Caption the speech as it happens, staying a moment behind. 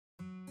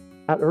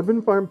At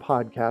Urban Farm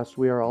Podcast,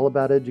 we are all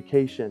about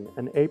education,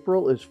 and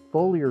April is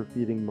foliar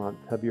feeding month.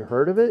 Have you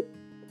heard of it?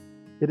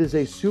 It is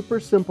a super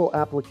simple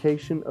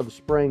application of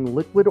spraying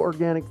liquid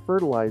organic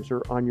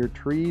fertilizer on your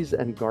trees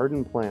and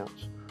garden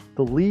plants.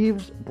 The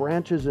leaves,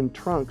 branches, and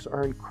trunks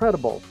are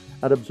incredible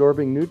at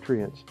absorbing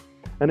nutrients.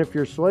 And if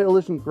your soil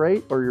isn't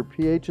great or your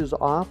pH is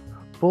off,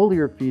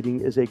 foliar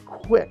feeding is a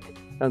quick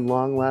and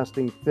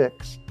long-lasting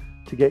fix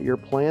to get your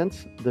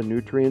plants the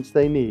nutrients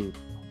they need.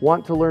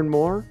 Want to learn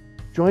more?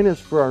 Join us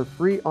for our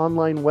free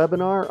online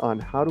webinar on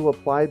how to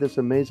apply this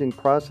amazing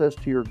process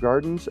to your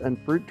gardens and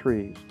fruit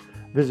trees.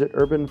 Visit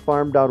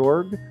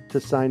urbanfarm.org to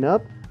sign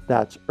up.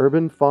 That's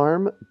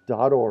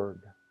urbanfarm.org.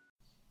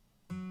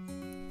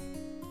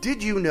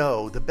 Did you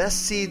know the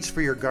best seeds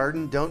for your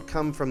garden don't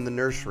come from the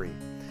nursery?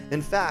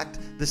 In fact,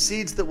 the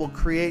seeds that will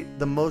create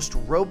the most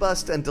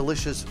robust and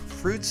delicious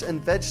fruits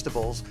and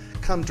vegetables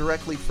come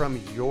directly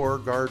from your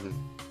garden.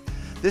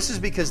 This is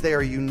because they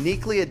are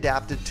uniquely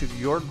adapted to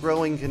your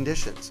growing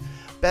conditions,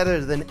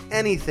 better than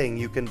anything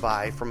you can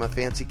buy from a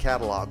fancy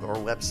catalog or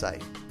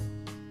website.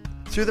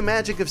 Through the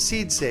magic of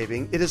seed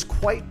saving, it is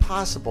quite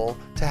possible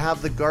to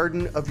have the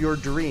garden of your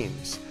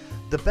dreams.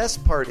 The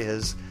best part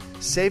is,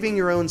 saving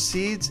your own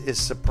seeds is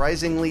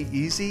surprisingly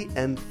easy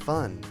and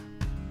fun.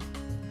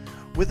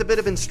 With a bit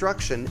of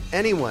instruction,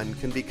 anyone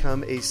can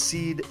become a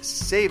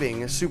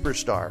seed-saving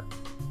superstar.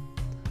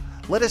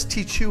 Let us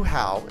teach you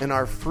how in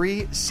our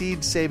free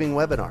seed-saving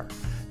webinar.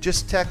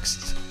 Just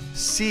text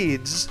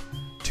SEEDS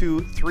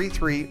to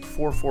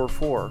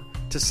 33444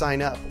 to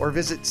sign up, or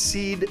visit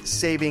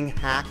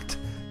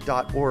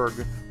seedsavinghacked.org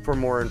for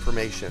more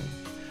information.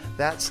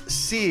 That's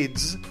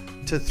SEEDS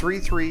to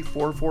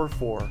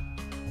 33444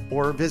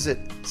 or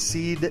visit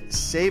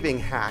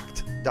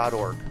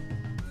seedsavinghacked.org.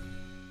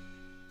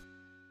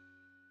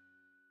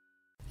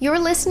 You're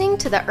listening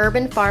to the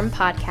Urban Farm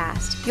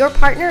Podcast, your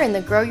partner in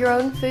the grow your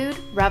own food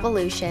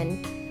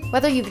revolution.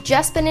 Whether you've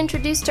just been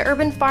introduced to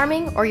urban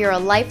farming or you're a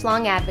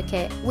lifelong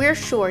advocate, we're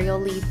sure you'll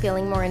leave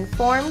feeling more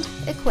informed,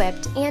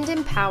 equipped, and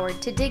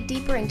empowered to dig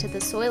deeper into the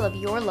soil of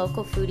your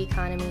local food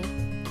economy.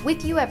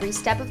 With you every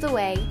step of the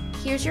way,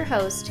 here's your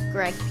host,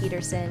 Greg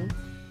Peterson.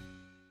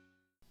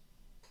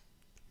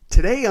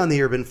 Today on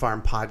the Urban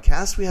Farm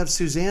Podcast, we have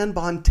Suzanne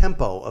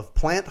Bontempo of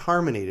Plant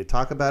Harmony to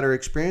talk about her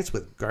experience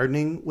with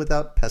gardening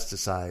without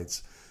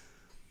pesticides.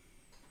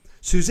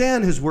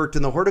 Suzanne has worked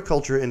in the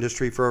horticulture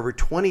industry for over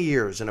 20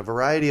 years in a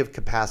variety of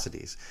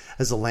capacities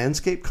as a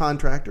landscape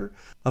contractor,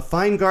 a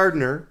fine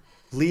gardener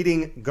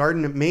leading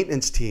garden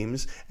maintenance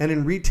teams, and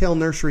in retail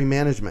nursery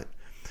management.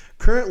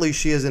 Currently,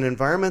 she is an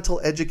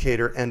environmental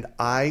educator and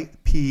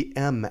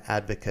IPM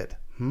advocate.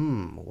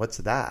 What's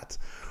that?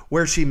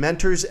 Where she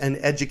mentors and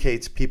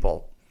educates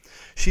people.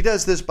 She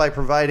does this by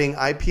providing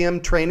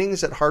IPM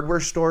trainings at hardware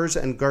stores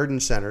and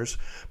garden centers,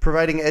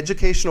 providing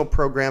educational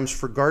programs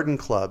for garden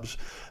clubs,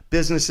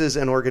 businesses,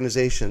 and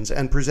organizations,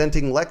 and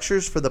presenting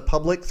lectures for the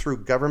public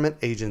through government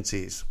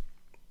agencies.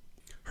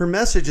 Her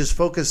message is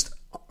focused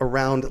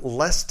around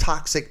less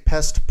toxic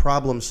pest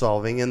problem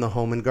solving in the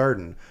home and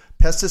garden,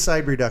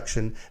 pesticide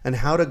reduction, and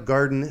how to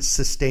garden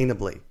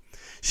sustainably.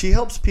 She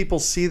helps people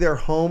see their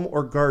home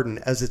or garden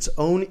as its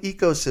own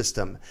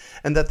ecosystem,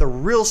 and that the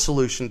real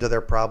solution to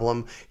their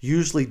problem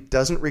usually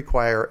doesn't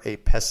require a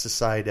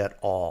pesticide at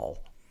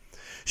all.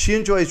 She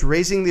enjoys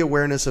raising the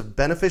awareness of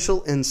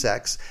beneficial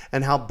insects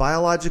and how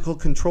biological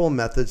control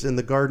methods in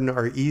the garden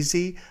are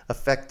easy,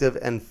 effective,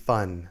 and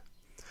fun.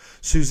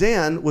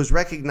 Suzanne was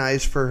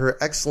recognized for her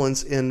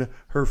excellence in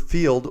her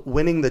field,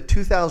 winning the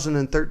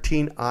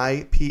 2013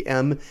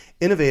 IPM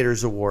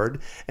Innovators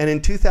Award, and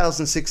in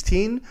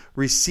 2016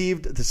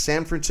 received the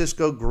San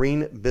Francisco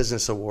Green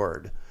Business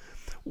Award.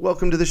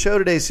 Welcome to the show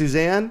today,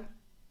 Suzanne.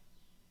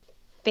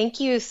 Thank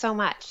you so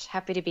much.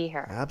 Happy to be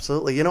here.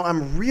 Absolutely. You know,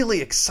 I'm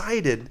really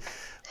excited.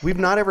 We've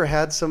not ever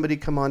had somebody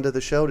come onto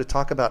the show to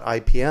talk about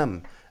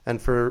IPM. And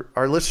for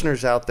our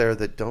listeners out there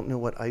that don't know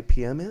what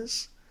IPM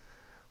is,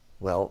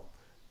 well,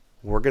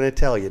 we're going to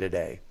tell you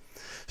today.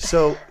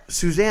 So,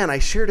 Suzanne, I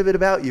shared a bit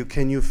about you.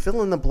 Can you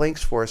fill in the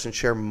blanks for us and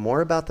share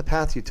more about the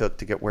path you took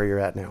to get where you're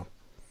at now?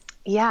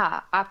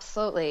 Yeah,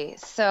 absolutely.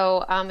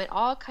 So it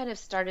all kind of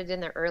started in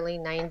the early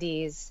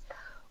 90s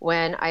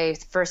when I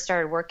first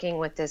started working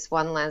with this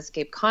one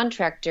landscape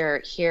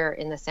contractor here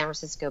in the San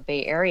Francisco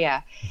Bay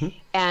Area. Mm-hmm.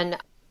 And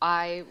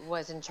I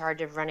was in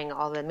charge of running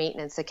all the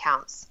maintenance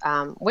accounts,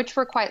 which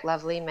were quite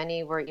lovely.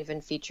 Many were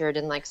even featured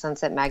in like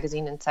Sunset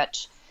Magazine and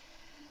such.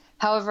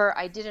 However,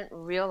 I didn't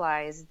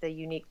realize the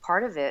unique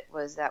part of it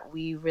was that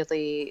we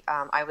really,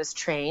 I was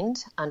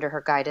trained under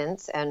her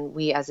guidance, and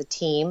we as a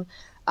team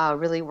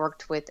really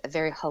worked with a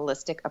very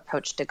holistic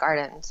approach to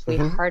gardens. We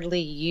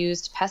hardly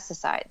used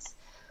pesticides.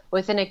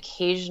 With an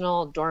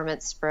occasional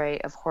dormant spray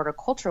of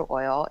horticultural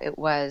oil, it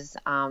was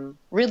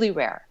really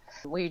rare.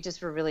 We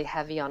just were really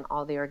heavy on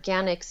all the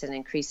organics and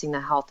increasing the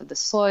health of the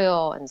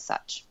soil and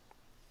such.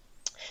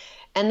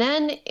 And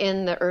then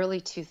in the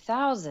early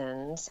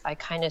 2000s, I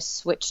kind of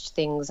switched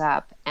things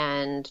up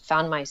and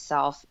found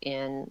myself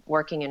in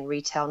working in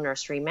retail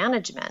nursery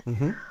management,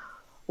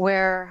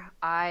 where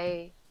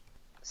I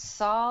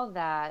saw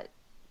that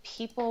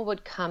people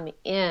would come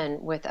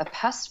in with a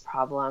pest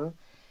problem,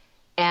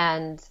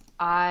 and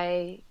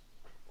I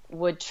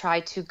would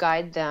try to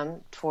guide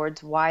them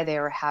towards why they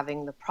were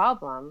having the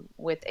problem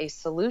with a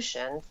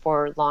solution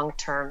for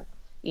long-term,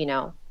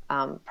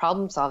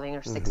 problem solving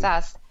or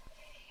success.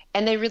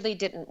 And they really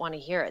didn't want to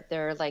hear it.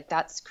 They're like,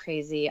 that's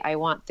crazy. I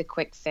want the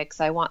quick fix.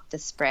 I want the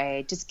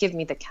spray. Just give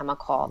me the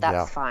chemical.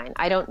 That's fine.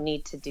 I don't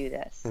need to do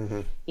this,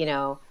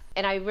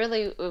 And I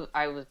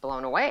was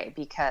blown away,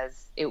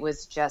 because it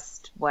was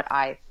just what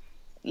I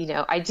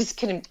just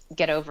couldn't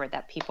get over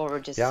that people were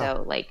just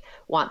so like,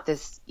 want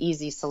this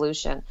easy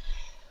solution,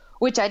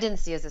 which I didn't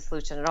see as a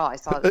solution at all. I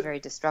saw it as very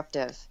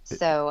disruptive.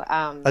 So,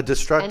 a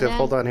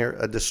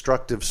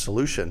destructive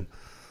solution.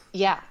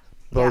 Yeah.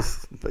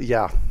 Both.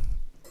 Yeah.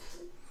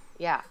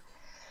 Yeah.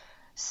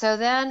 So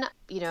then,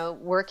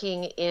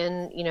 working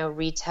in,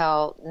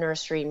 retail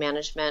nursery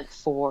management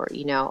for,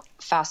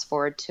 fast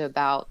forward to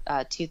about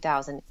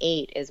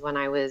 2008 is when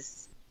I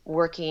was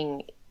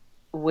working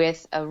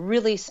with a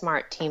really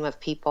smart team of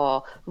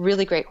people,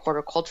 really great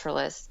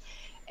horticulturalists,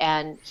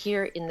 and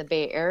here in the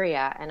Bay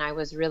Area. And I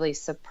was really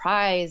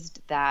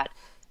surprised that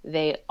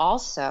they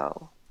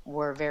also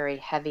were very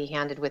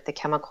heavy-handed with the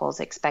chemicals,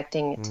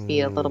 expecting it to be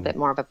a little bit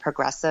more of a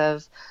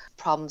progressive,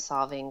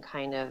 problem-solving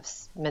kind of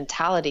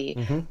mentality.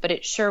 But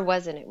it sure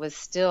wasn't. It was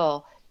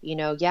still,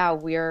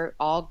 we're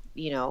all,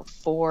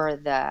 for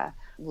the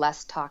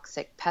less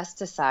toxic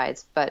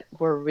pesticides, but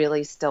we're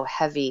really still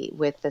heavy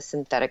with the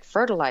synthetic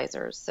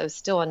fertilizers. So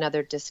still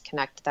another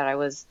disconnect that I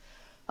was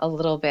a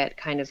little bit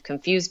kind of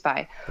confused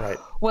by. Right.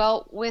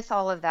 Well, with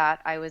all of that,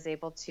 I was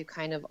able to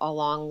kind of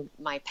along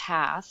my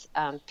path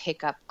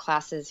pick up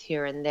classes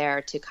here and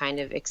there to kind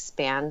of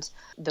expand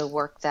the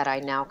work that I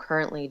now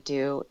currently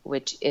do,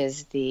 which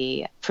is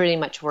the pretty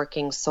much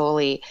working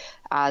solely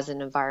as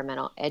an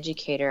environmental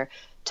educator,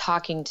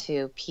 talking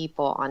to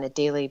people on a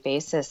daily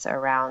basis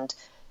around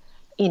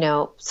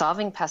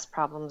solving pest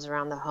problems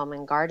around the home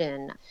and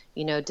garden,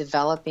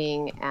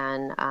 developing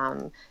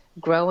and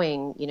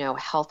growing,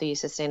 healthy,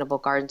 sustainable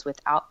gardens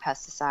without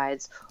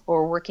pesticides,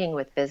 or working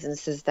with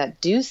businesses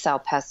that do sell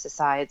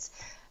pesticides,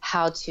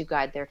 how to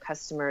guide their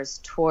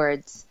customers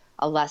towards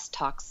a less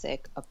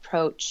toxic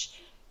approach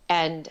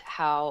and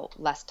how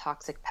less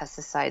toxic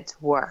pesticides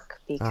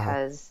work,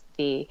 because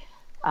the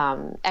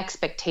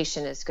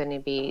expectation is going to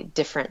be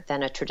different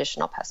than a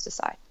traditional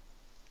pesticide.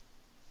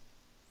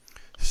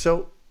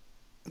 So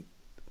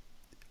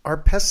are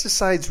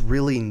pesticides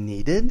really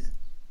needed?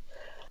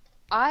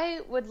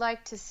 I would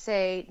like to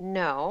say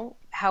no.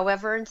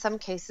 However, in some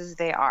cases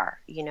they are.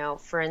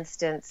 For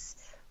instance,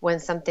 when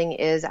something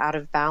is out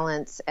of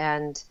balance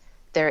and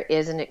there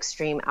is an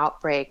extreme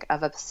outbreak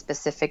of a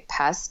specific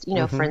pest,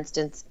 for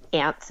instance,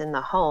 ants in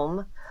the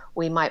home,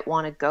 we might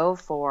want to go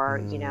for,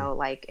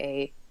 like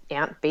a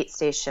ant bait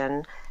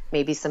station,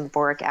 maybe some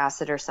boric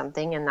acid or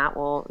something, and that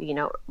will,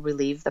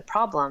 relieve the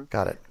problem.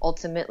 Got it.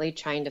 Ultimately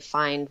trying to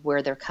find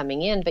where they're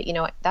coming in. But,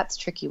 that's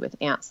tricky with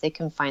ants. They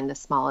can find the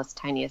smallest,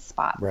 tiniest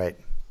spot. Right.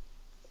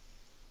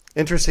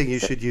 Interesting. You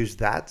should use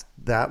that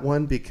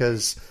one,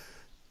 because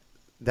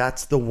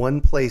that's the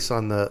one place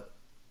on the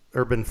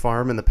urban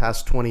farm in the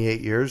past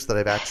 28 years that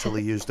I've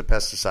actually used a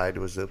pesticide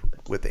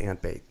with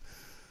ant bait.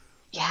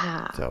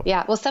 Yeah. So.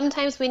 Yeah. Well,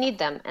 sometimes we need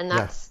them, and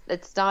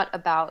it's not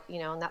about,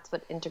 and that's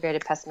what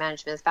integrated pest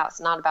management is about.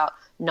 It's not about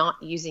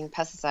not using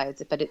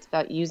pesticides, but it's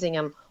about using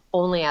them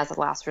only as a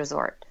last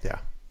resort. Yeah.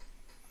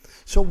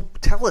 So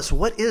tell us,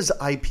 what is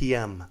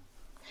IPM?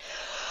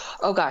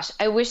 Oh gosh,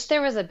 I wish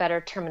there was a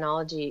better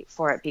terminology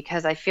for it,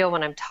 because I feel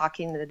when I'm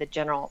talking to the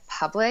general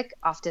public,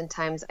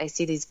 oftentimes I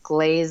see these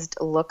glazed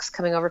looks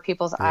coming over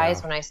people's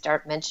eyes when I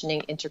start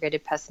mentioning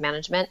integrated pest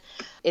management.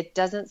 It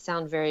doesn't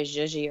sound very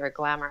zhuzhy or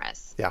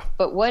glamorous. Yeah.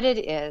 But what it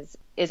is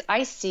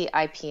I see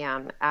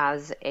IPM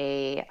as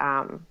it's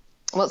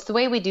the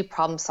way we do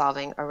problem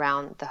solving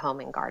around the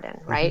home and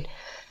garden, right?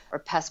 Or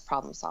pest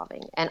problem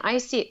solving. And I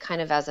see it kind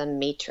of as a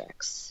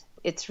matrix.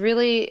 It's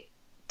really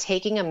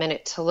taking a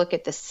minute to look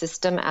at the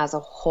system as a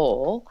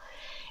whole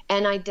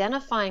and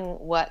identifying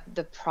what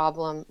the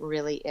problem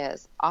really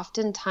is.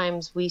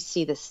 Oftentimes we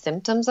see the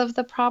symptoms of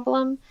the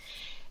problem,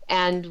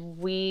 and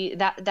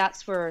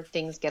that's where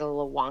things get a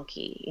little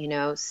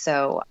wonky,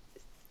 So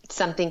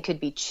something could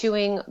be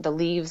chewing the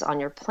leaves on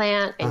your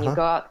plant, and you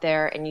go out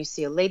there and you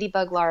see a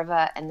ladybug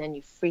larva, and then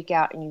you freak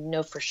out and you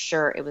know for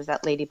sure it was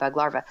that ladybug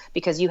larva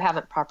because you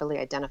haven't properly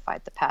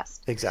identified the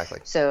pest.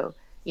 Exactly. So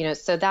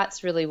so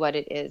that's really what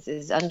it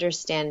is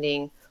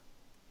understanding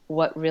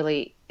what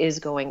really is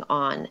going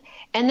on.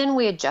 And then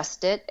we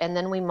adjust it, and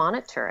then we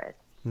monitor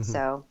it.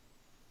 So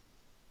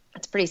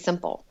it's pretty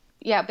simple.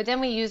 Yeah, but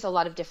then we use a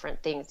lot of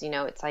different things.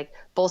 It's like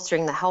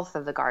bolstering the health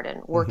of the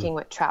garden, working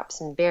with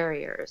traps and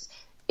barriers,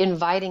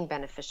 inviting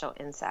beneficial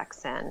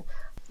insects in,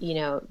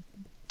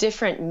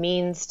 different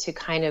means to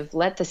kind of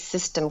let the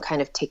system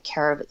kind of take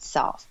care of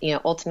itself,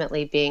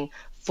 ultimately being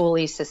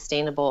fully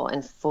sustainable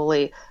and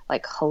fully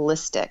like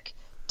holistic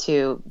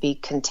to be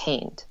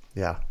contained.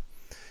 Yeah.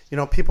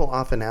 People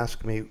often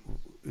ask me,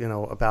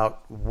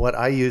 about what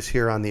I use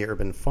here on the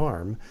urban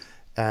farm.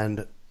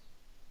 And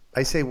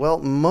I say, well,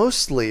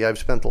 mostly I've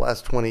spent the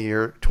last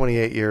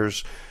 28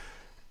 years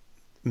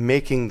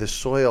making the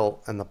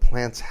soil and the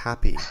plants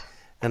happy.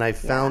 And I've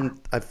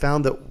found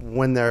that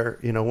when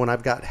when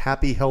I've got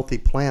happy, healthy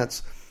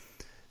plants,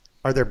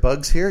 are there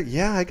bugs here?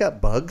 Yeah, I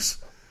got bugs,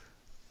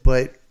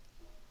 but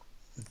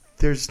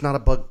there's not a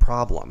bug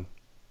problem.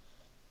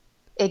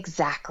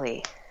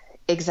 Exactly.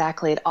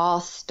 It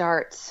all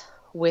starts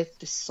with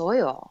the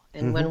soil.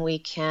 And when we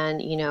can,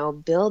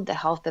 build the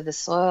health of the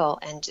soil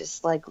and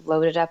just like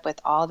load it up with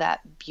all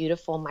that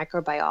beautiful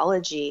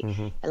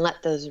microbiology and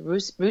let those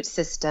root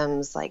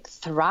systems like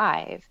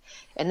thrive.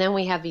 And then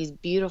we have these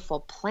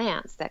beautiful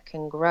plants that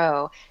can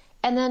grow,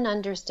 and then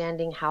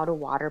understanding how to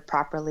water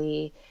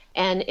properly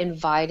and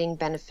inviting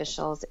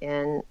beneficials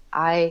in.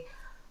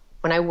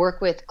 When I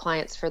work with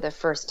clients for the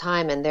first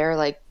time and they're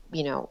like,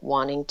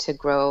 wanting to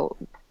grow,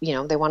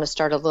 they want to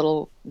start a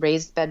little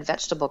raised bed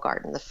vegetable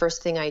garden. The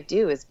first thing I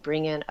do is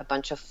bring in a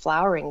bunch of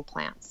flowering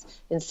plants,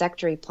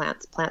 insectary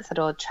plants that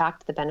will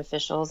attract the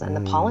beneficials and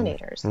the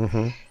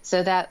pollinators,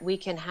 so that we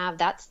can have,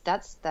 that's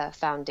the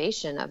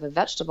foundation of a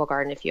vegetable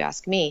garden, if you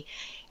ask me.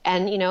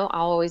 And, I'll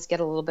always get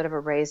a little bit of a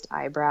raised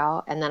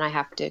eyebrow, and then I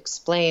have to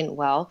explain,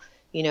 well,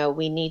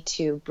 we need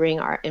to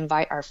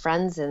invite our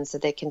friends in so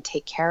they can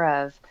take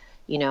care of,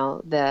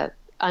 the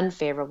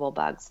unfavorable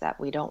bugs that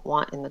we don't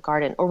want in the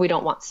garden, or we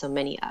don't want so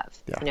many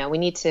of. Yeah. We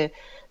need to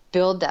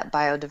build that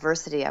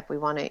biodiversity up. We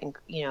want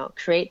to,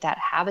 create that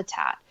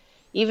habitat,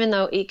 even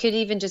though it could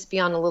even just be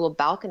on a little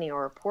balcony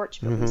or a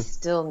porch, but we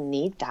still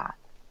need that.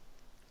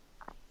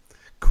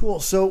 Cool.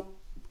 So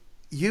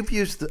you've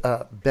used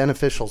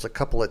beneficials a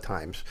couple of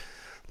times.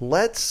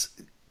 Let's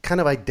kind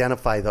of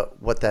identify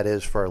what that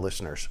is for our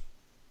listeners.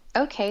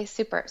 Okay,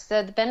 super.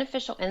 So the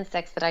beneficial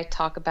insects that I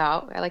talk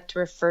about, I like to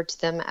refer to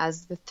them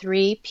as the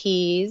 3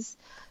 Ps: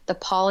 the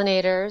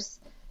pollinators,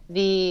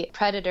 the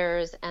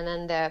predators, and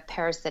then the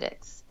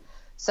parasitics.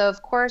 So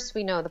of course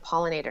we know the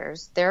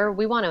pollinators.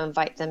 We want to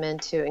invite them in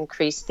to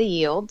increase the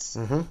yields.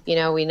 We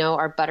know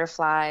our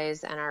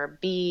butterflies and our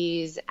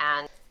bees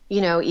and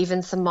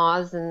even some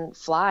moths and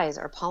flies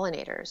are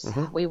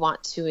pollinators. We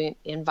want to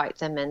invite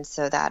them in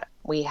so that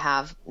we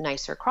have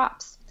nicer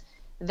crops.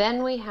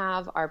 Then we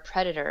have our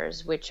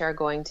predators, which are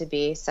going to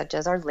be such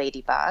as our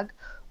ladybug,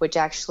 which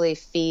actually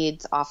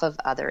feeds off of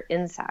other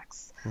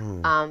insects.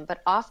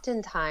 But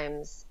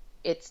oftentimes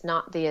it's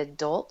not the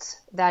adult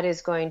that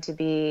is going to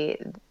be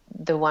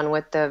the one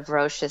with the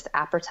voracious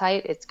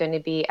appetite. It's going to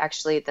be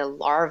actually the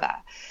larva.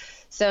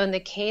 So in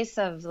the case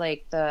of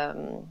like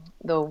the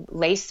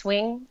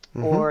lacewing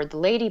or the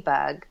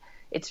ladybug,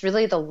 it's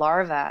really the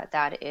larva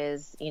that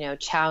is,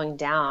 chowing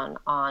down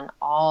on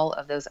all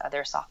of those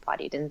other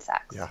soft-bodied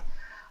insects. Yeah.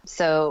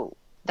 So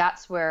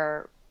that's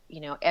where,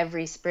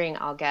 every spring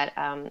I'll get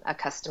a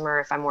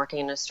customer, if I'm working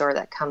in a store,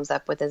 that comes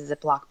up with a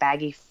Ziploc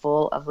baggie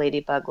full of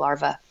ladybug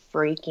larvae,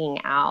 freaking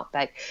out.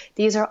 Like,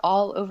 these are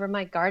all over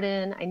my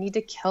garden. I need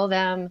to kill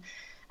them.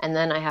 And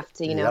then I have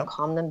to,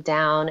 calm them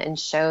down and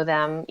show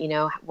them,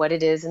 what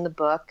it is in the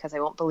book, because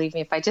they won't believe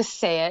me if I just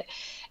say it.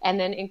 And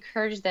then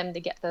encourage them to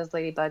get those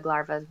ladybug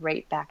larvae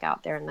right back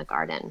out there in the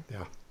garden.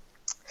 Yeah.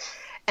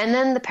 And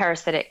then the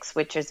parasitics,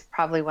 which is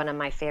probably one of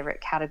my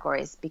favorite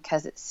categories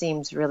because it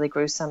seems really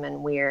gruesome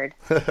and weird.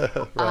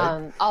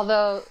 Right.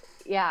 Although,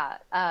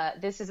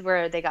 this is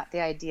where they got the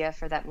idea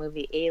for that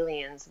movie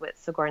Aliens with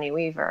Sigourney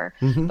Weaver.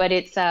 But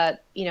it's,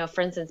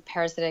 for instance,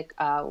 parasitic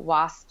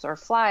wasps or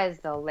flies,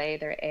 they'll lay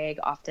their egg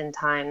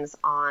oftentimes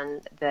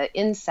on the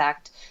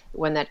insect.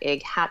 When that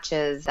egg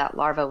hatches, that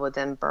larva will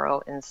then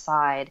burrow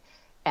inside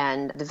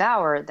and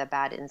devour the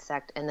bad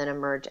insect and then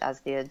emerge as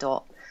the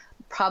adult.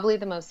 Probably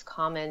the most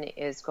common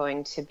is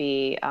going to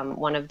be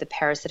one of the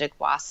parasitic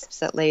wasps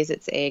that lays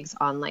its eggs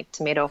on like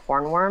tomato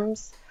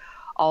hornworms.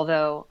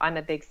 Although I'm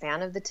a big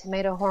fan of the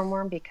tomato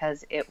hornworm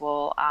because it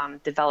will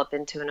develop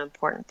into an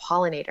important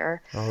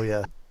pollinator. Oh,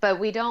 yeah. But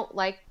we don't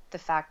like the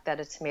fact that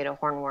a tomato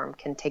hornworm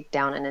can take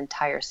down an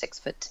entire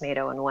 6-foot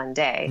tomato in one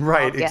day.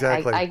 Right,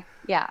 exactly.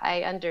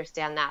 I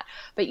understand that.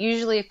 But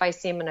usually if I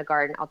see them in a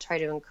garden, I'll try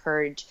to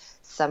encourage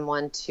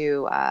someone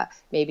to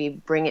maybe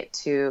bring it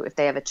to, if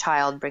they have a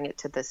child, bring it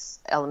to this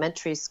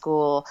elementary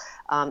school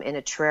in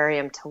a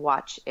terrarium to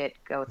watch it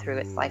go through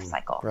its life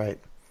cycle. Right.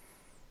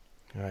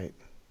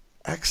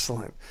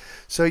 Excellent.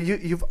 So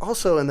you've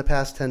also, in the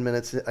past 10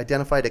 minutes,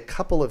 identified a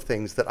couple of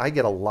things that I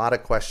get a lot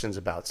of questions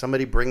about.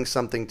 Somebody brings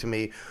something to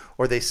me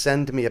or they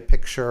send me a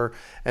picture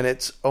and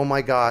it's, oh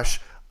my gosh,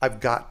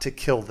 I've got to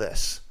kill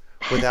this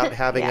without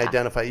having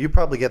identified. You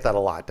probably get that a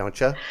lot, don't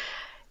you?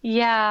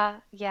 Yeah.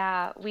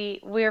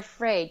 We're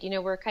afraid.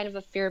 We're kind of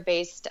a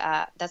fear-based,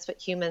 that's what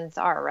humans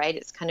are, right?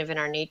 It's kind of in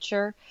our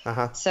nature.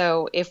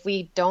 So if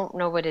we don't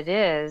know what it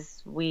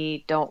is,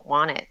 we don't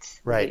want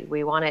it. Right.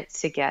 We want it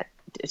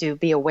to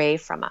be away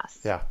from us.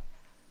 Yeah.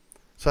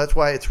 So that's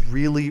why it's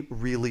really,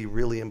 really,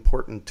 really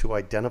important to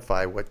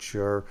identify what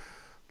you're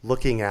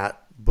looking at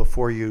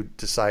before you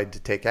decide to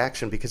take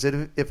action. Because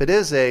if it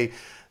is a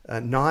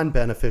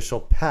non-beneficial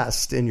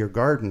pest in your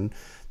garden,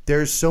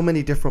 there's so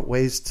many different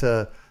ways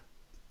to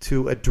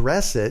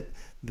address it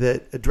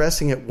that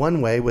addressing it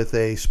one way with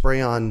a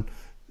spray-on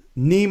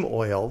neem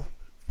oil,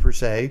 per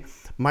se,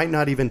 might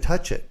not even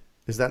touch it.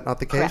 Is that not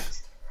the case? Correct.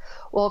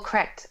 Well,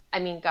 correct. I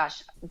mean,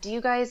 gosh,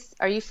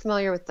 are you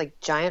familiar with like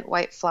giant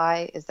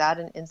whitefly? Is that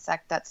an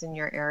insect that's in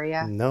your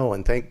area? No,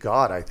 and thank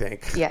God, I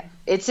think. Yeah,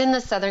 it's in the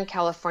Southern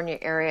California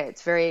area.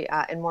 It's very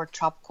in more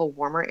tropical,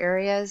 warmer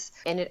areas,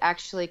 and it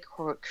actually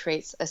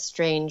creates a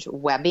strange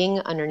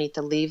webbing underneath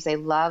the leaves. They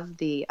love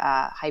the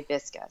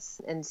hibiscus,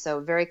 and so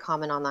very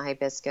common on the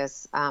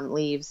hibiscus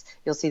leaves.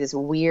 You'll see this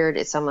weird,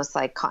 it's almost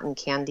like cotton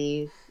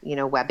candy,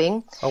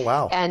 webbing. Oh,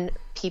 wow. And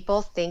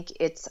people think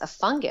it's a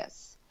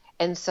fungus.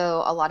 And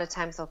so a lot of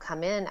times they'll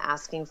come in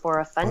asking for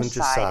a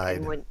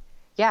fungicide. And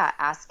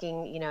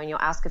asking, and you'll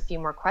ask a few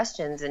more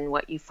questions. And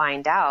what you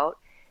find out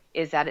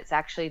is that it's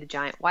actually the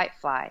giant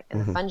whitefly.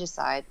 And the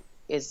fungicide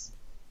is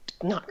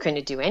not going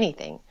to do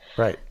anything.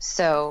 Right.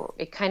 So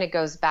it kind of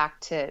goes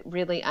back to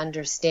really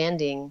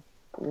understanding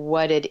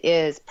what it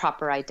is,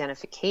 proper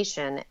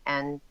identification,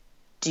 and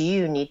do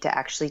you need to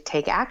actually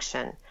take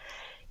action?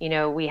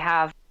 We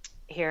have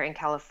here in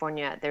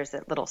California, there's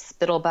a little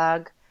spittle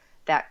bug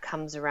that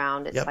comes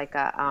around. It's like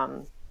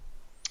a,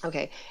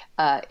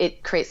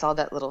 it creates all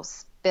that little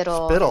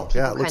spittle.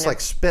 It looks like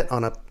spit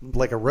on a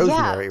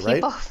rosemary, right?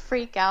 People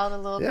freak out a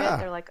little bit.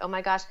 They're like, oh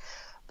my gosh.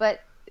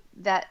 But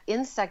that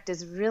insect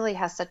really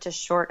has such a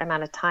short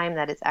amount of time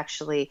that it's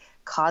actually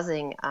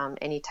causing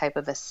any type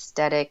of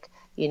aesthetic,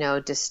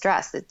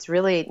 distress. It's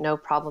really no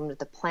problem to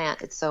the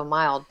plant. It's so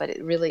mild, but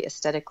it really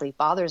aesthetically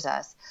bothers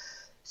us.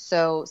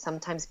 So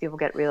sometimes people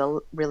get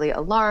really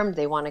alarmed.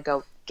 They want to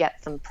go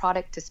get some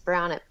product to spray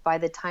on it. By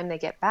the time they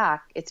get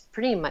back, it's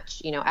pretty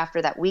much,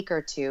 after that week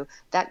or two,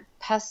 that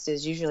pest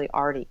is usually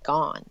already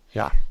gone.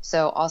 Yeah.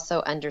 So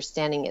also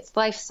understanding its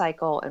life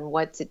cycle and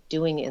what's it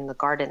doing in the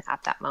garden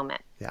at that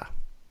moment. Yeah,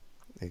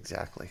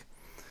 exactly.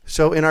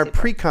 So in our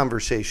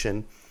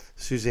pre-conversation,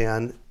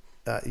 Suzanne,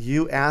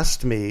 you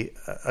asked me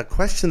a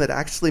question that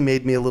actually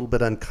made me a little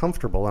bit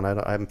uncomfortable, and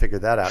I haven't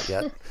figured that out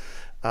yet.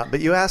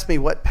 But you asked me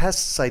what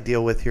pests I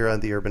deal with here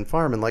on the urban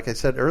farm. And like I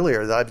said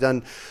earlier, I've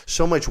done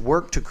so much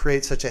work to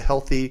create such a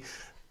healthy,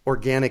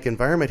 organic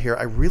environment here.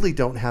 I really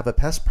don't have a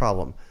pest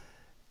problem.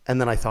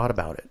 And then I thought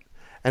about it.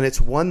 And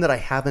it's one that I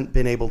haven't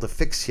been able to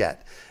fix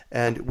yet.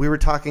 And we were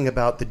talking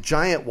about the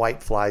giant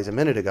whiteflies a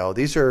minute ago.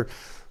 These are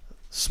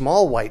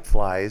small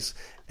whiteflies.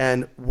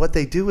 And what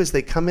they do is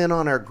they come in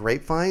on our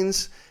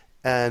grapevines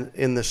and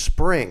in the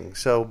spring.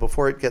 So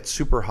before it gets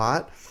super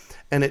hot,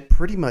 and it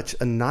pretty much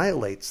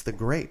annihilates the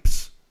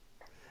grapes.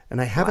 And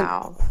I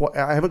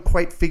haven't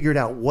quite figured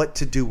out what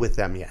to do with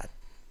them yet.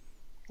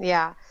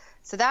 Yeah.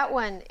 So that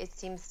one, it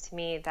seems to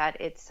me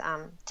that it's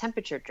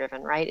temperature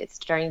driven, right? It's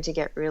starting to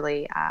get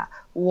really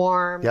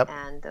warm,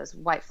 and those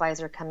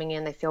whiteflies are coming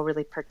in. They feel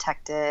really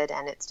protected,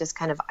 and it's just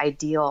kind of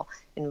ideal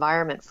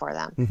environment for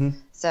them. Mm-hmm.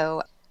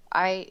 So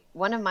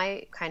one of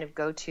my kind of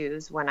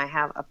go-tos when I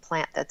have a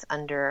plant that's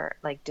under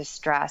like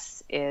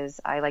distress is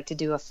I like to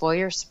do a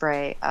foliar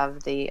spray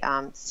of the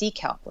sea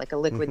kelp, like a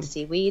liquid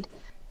seaweed.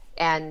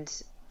 And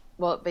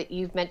but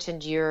you've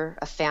mentioned you're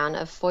a fan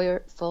of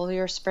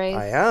foliar sprays.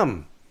 I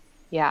am.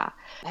 Yeah.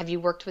 Have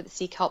you worked with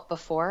sea kelp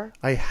before?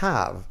 I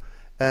have.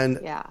 And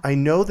I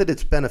know that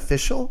it's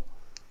beneficial,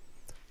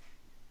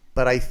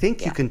 but I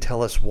think you can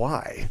tell us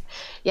why.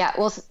 Yeah.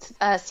 Well,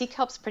 sea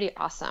kelp's pretty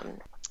awesome.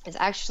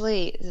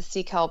 The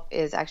sea kelp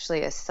is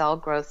actually a cell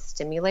growth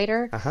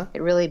stimulator. Uh-huh.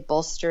 It really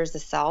bolsters the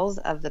cells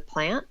of the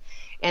plant.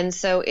 And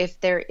so if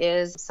there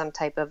is some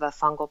type of a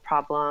fungal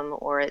problem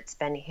or it's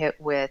been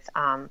hit with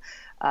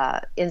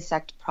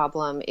insect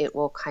problem, it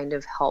will kind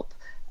of help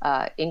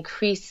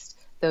increase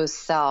those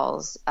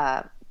cells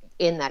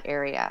in that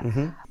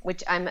area,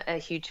 which I'm a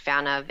huge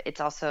fan of.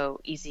 It's also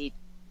easy.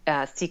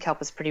 Sea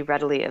kelp is pretty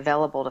readily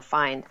available to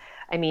find.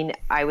 I mean,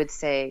 I would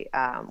say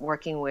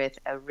working with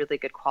a really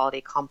good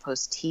quality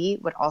compost tea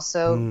would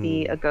also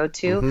be a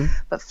go-to,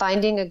 but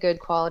finding a good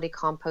quality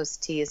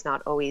compost tea is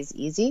not always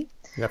easy.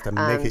 You have to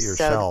make it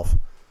yourself.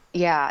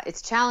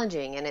 It's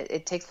challenging, and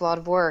it takes a lot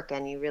of work,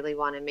 and you really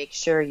want to make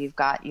sure you've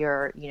got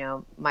your,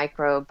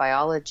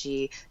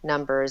 microbiology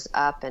numbers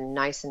up and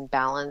nice and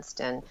balanced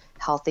and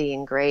healthy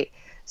and great.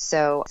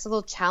 So it's a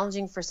little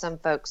challenging for some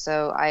folks.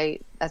 So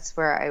that's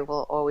where I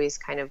will always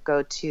kind of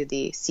go to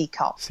the sea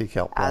kelp. Sea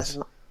kelp, as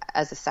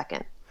a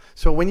second.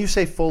 So when you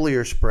say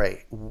foliar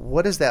spray,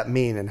 what does that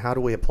mean, and how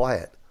do we apply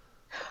it?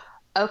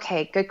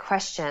 Okay, good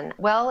question.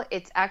 Well,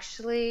 it's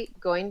actually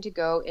going to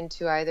go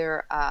into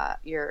either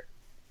your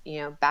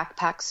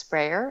backpack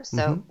sprayer.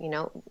 So,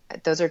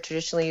 those are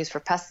traditionally used for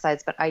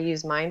pesticides, but I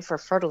use mine for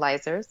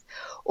fertilizers,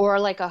 or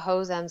like a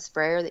hose end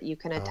sprayer that you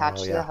can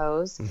attach to the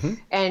hose.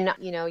 And,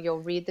 you'll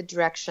read the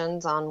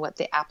directions on what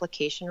the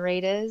application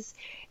rate is,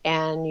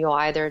 and you'll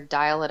either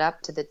dial it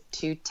up to the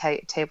 2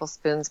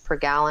 tablespoons per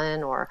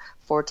gallon or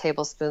 4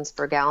 tablespoons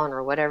per gallon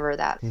or whatever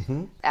that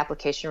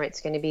application rate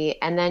is going to be.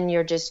 And then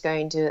you're just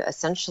going to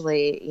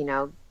essentially,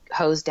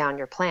 hose down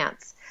your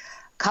plants.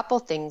 Couple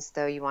things,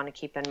 though, you want to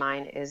keep in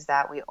mind is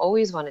that we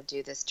always want to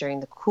do this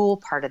during the cool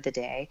part of the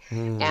day.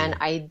 And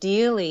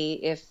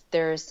ideally, if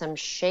there's some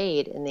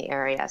shade in the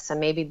area, so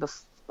maybe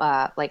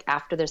like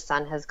after the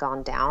sun has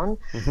gone down,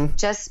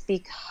 just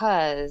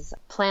because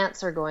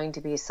plants are going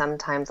to be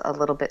sometimes a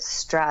little bit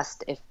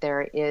stressed if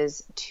there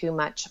is too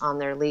much on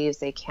their leaves.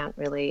 They can't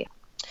really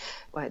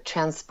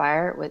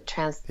transpire with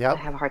I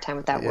have a hard time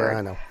with that word. Yeah,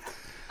 I know.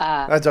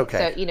 That's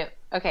okay.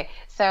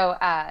 So,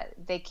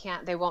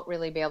 they won't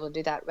really be able to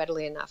do that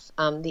readily enough.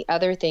 The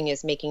other thing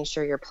is making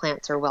sure your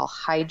plants are well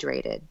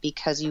hydrated,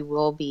 because you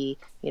will be,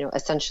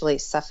 essentially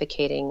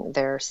suffocating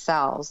their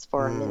cells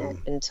for a minute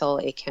until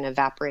it can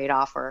evaporate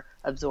off or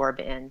absorb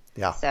in.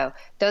 Yeah. So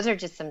those are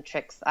just some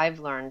tricks I've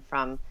learned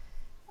from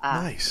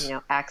Nice.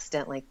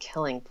 accidentally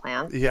killing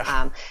plants.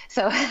 Yeah.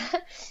 So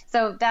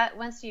that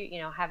once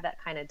you have that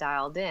kind of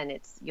dialed in,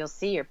 you'll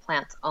see your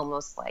plants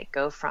almost like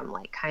go from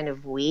like kind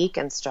of weak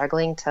and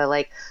struggling to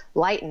like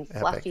light and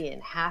fluffy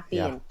and happy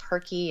and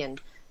perky, and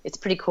it's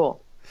pretty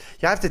cool.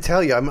 Yeah, I have to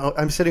tell you,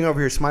 I'm sitting over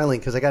here smiling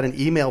because I got an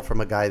email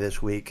from a guy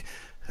this week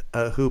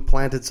who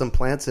planted some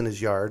plants in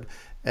his yard,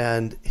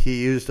 and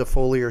he used a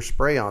foliar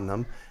spray on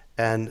them,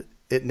 and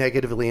it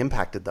negatively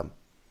impacted them.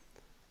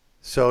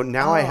 So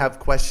now I have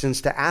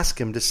questions to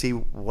ask him to see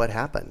what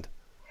happened.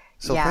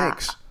 So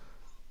thanks.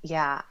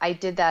 Yeah, I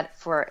did that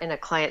in a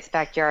client's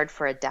backyard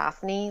for a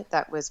Daphne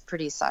that was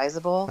pretty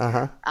sizable.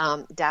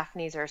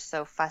 Daphnes are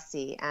so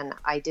fussy, and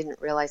I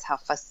didn't realize how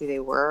fussy they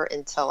were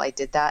until I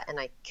did that, and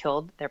I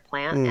killed their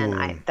plant, and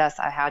I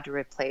had to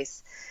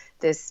replace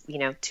this,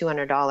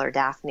 $200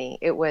 Daphne.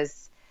 It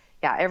was,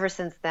 ever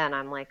since then,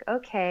 I'm like,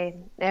 okay,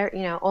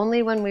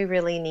 only when we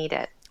really need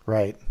it.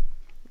 Right.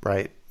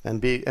 And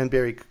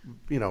very,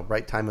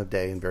 right time of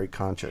day and very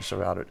conscious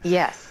about it.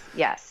 Yes,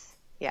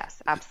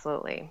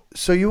 absolutely.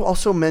 So you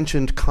also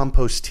mentioned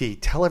compost tea.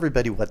 Tell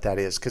everybody what that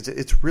is, because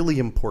it's really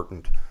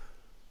important.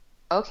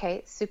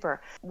 Okay,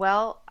 super.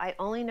 Well, I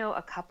only know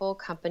a couple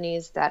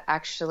companies that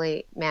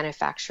actually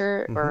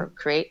manufacture or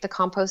create the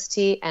compost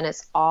tea, and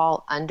it's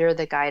all under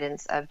the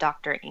guidance of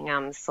Dr.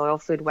 Ingham's Soil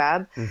Food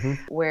Web,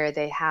 where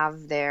they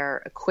have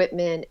their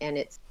equipment, and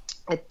it's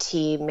a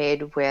tea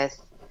made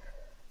with,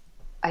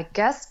 I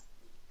guess,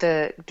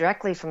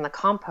 directly from the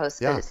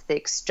compost, but it's the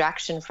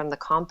extraction from the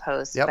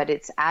compost, but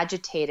it's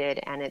agitated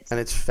and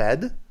it's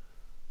fed.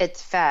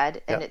 It's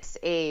fed and it's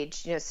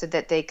aged, so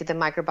that the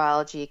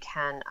microbiology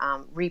can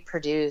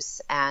reproduce,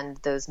 and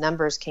those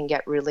numbers can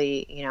get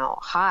really,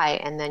 high,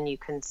 and then you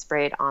can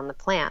spray it on the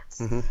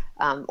plants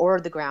or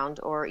the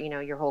ground or,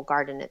 your whole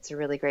garden. It's a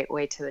really great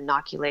way to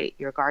inoculate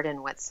your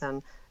garden with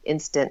some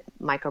instant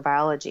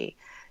microbiology.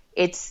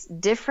 It's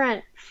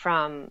different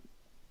from,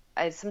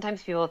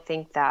 sometimes people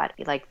think that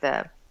like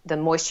the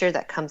moisture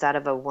that comes out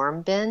of a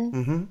worm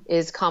bin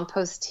is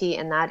compost tea,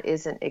 and that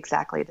isn't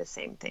exactly the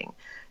same thing.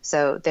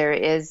 So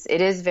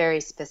it is very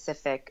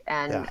specific,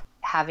 and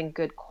having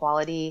good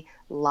quality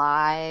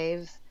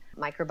live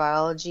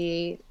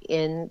microbiology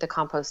in the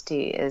compost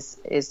tea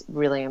is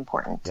really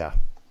important.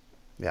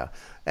 Yeah.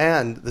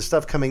 And the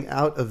stuff coming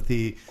out of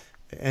the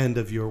end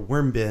of your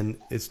worm bin,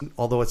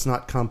 although it's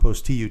not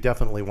compost tea, you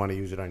definitely want to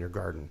use it on your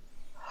garden.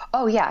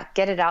 Oh yeah,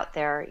 get it out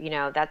there.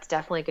 That's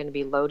definitely going to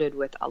be loaded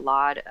with a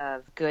lot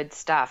of good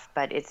stuff,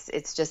 but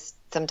it's just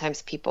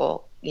sometimes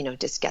people,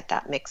 just get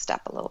that mixed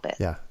up a little bit.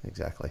 Yeah,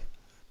 exactly.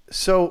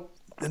 So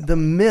the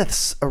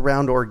myths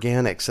around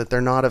organics, that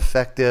they're not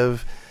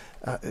effective,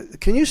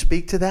 can you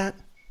speak to that?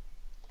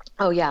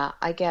 Oh yeah,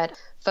 I get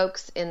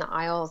folks in the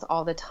aisles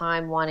all the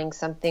time wanting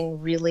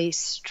something really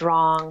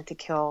strong to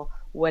kill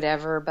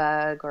whatever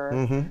bug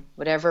or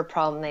whatever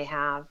problem they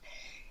have.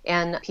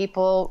 And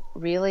people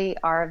really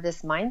are of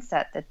this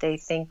mindset that they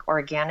think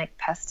organic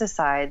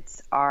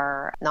pesticides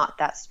are not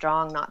that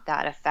strong, not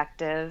that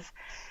effective.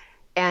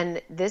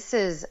 And this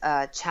is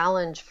a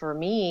challenge for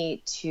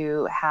me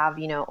to have,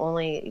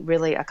 only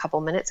really a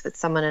couple minutes with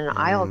someone in an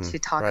aisle to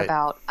talk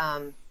about,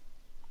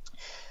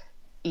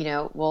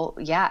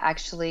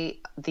 actually,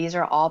 these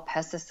are all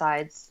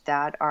pesticides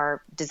that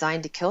are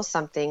designed to kill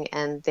something,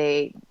 and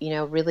they,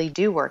 really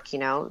do work.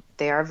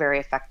 They are very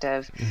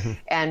effective.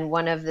 And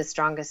one of the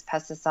strongest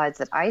pesticides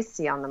that I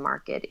see on the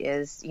market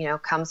is,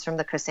 comes from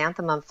the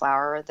chrysanthemum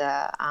flower,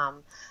 the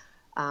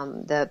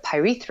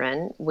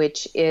pyrethrin,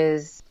 which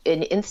is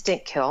an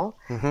instant kill.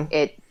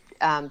 It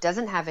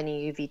doesn't have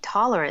any UV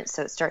tolerance,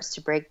 so it starts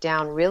to break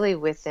down really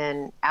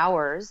within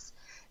hours.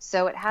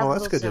 So it has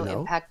little to no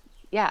impact.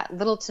 Yeah,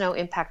 little to no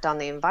impact on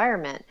the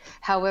environment.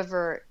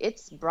 However,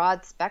 it's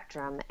broad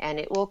spectrum, and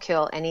it will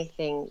kill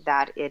anything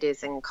that it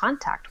is in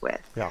contact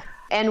with. Yeah.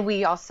 And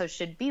we also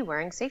should be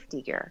wearing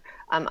safety gear.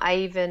 I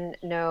even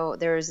know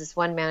there was this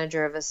one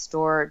manager of a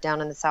store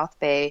down in the South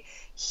Bay.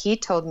 He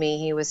told me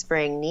he was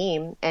spraying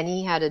neem, and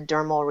he had a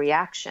dermal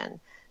reaction.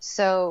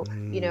 So,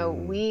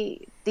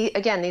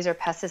 these are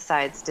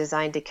pesticides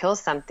designed to kill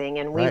something,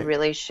 and we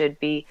really should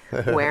be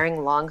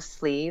wearing long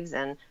sleeves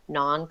and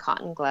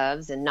non-cotton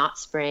gloves and not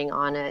spraying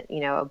on it,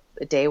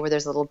 a day where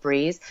there's a little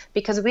breeze,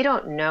 because we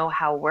don't know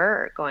how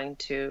we're going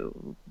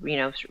to,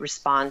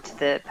 respond to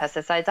the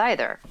pesticides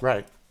either.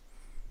 Right.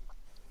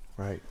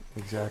 Right,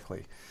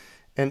 exactly.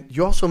 And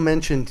you also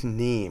mentioned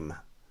neem.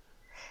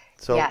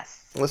 So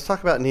Yes. let's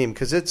talk about neem,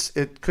 because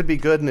it could be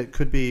good and it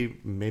could be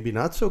maybe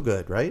not so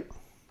good, right?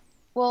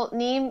 Well,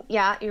 neem,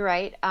 yeah, you're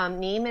right.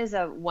 Neem is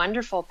a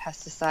wonderful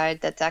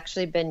pesticide that's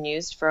actually been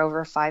used for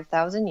over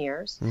 5,000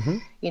 years. Mm-hmm.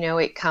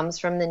 It comes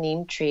from the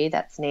neem tree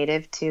that's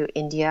native to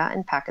India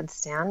and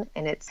Pakistan,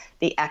 and it's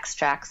the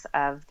extracts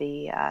of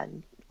the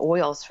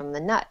oils from the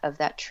nut of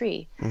that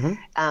tree.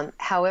 Mm-hmm.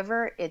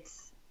 However,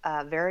 it's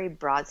a very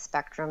broad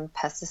spectrum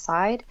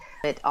pesticide.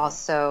 It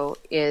also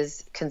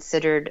is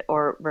considered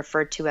or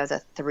referred to as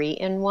a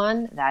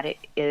 3-in-1,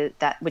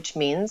 which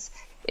means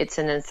it's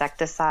an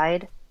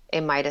insecticide, a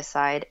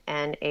miticide,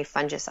 and a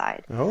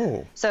fungicide.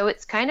 Oh. So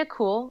it's kind of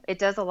cool. It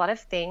does a lot of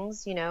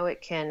things.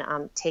 It can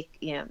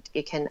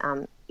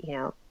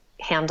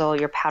handle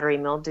your powdery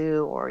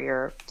mildew or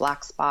your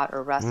black spot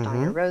or rust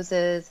on your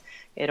roses.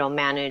 It'll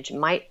manage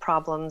mite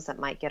problems that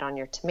might get on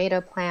your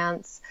tomato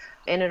plants.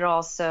 And it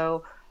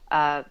also,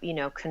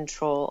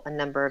 control a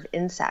number of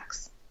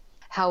insects.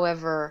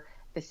 However,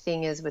 the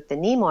thing is with the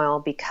neem oil,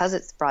 because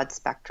it's broad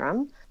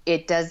spectrum,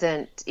 it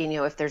doesn't,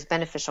 if there's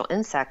beneficial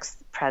insects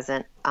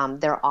present,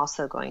 they're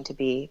also going to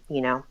be,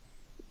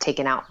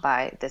 taken out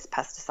by this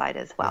pesticide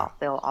as well.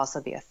 They'll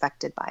also be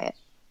affected by it.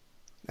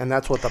 And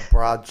that's what the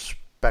broad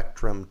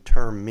spectrum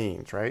term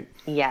means, right?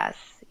 Yes.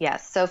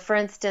 So, for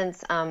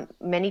instance,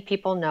 many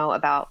people know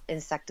about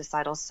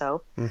insecticidal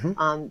soap.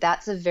 Mm-hmm.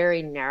 That's a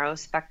very narrow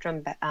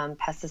spectrum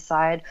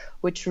pesticide,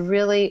 which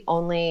really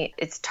only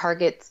its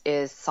target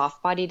is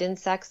soft-bodied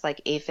insects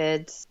like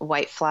aphids,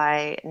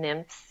 whitefly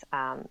nymphs,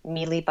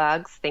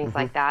 mealybugs, things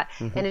like that.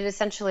 Mm-hmm. And it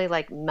essentially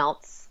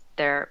melts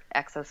their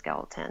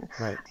exoskeleton.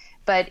 Right.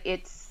 But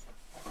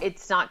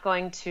it's not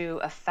going to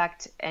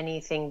affect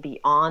anything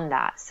beyond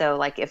that.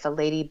 So if a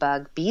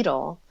ladybug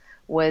beetle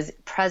was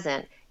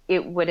present,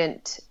 it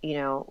wouldn't,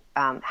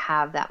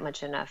 have that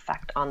much an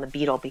effect on the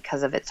beetle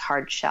because of its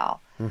hard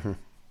shell. Mm-hmm.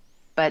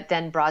 But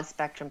then broad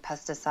spectrum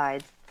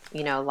pesticides,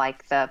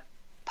 like the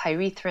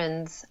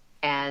pyrethrins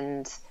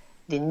and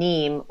the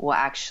neem will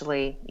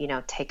actually,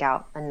 take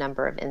out a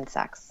number of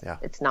insects. Yeah.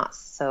 It's not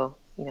so,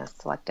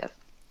 selective.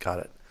 Got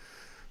it.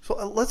 So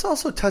let's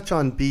also touch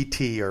on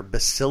BT, or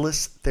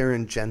Bacillus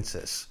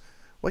thuringiensis.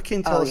 What can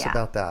you tell us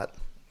about that?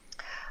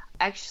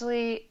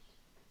 Actually,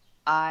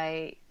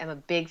 I am a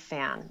big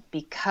fan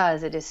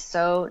because it is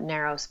so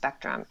narrow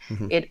spectrum.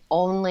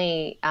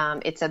 Mm-hmm.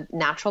 It's a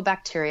natural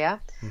bacteria.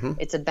 Mm-hmm.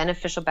 It's a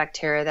beneficial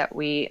bacteria that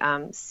we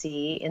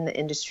see in the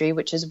industry,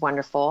 which is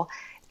wonderful.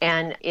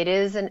 And it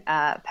is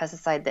a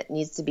pesticide that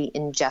needs to be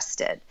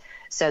ingested.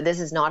 So this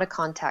is not a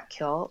contact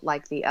kill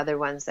like the other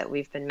ones that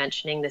we've been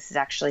mentioning. This is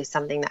actually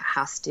something that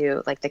has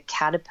to, like the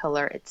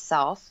caterpillar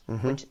itself,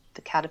 which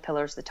the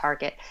caterpillar is the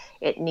target,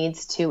 it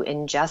needs to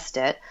ingest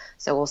it.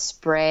 So we'll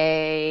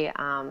spray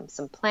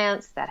some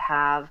plants that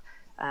have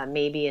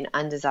maybe an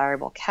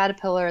undesirable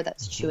caterpillar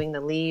that's chewing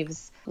the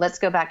leaves. Let's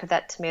go back to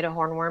that tomato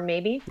hornworm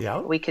maybe. Yeah.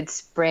 We could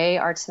spray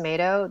our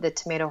tomato, the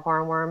tomato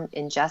hornworm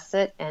ingests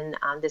it, and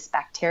this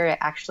bacteria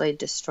actually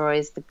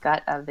destroys the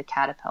gut of the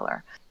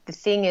caterpillar. The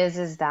thing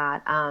is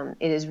that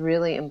it is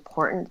really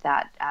important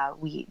that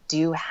we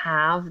do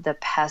have the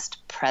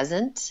pest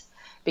present,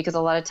 because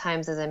a lot of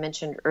times, as I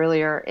mentioned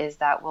earlier, is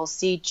that we'll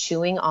see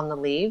chewing on the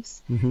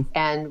leaves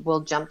and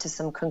we'll jump to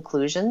some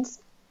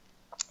conclusions.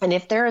 And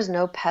if there is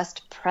no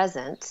pest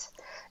present,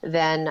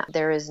 then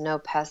there is no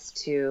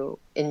pest to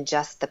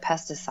ingest the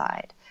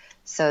pesticide.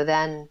 So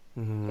then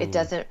it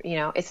doesn't,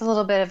 it's a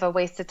little bit of a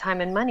waste of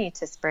time and money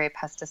to spray a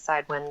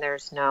pesticide when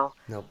there's no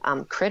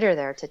critter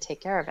there to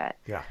take care of it.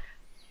 Yeah.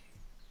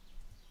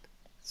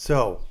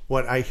 So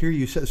what I hear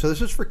you say, so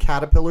this is for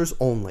caterpillars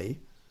only.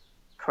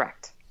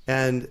 Correct.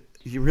 And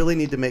you really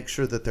need to make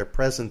sure that they're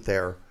present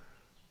there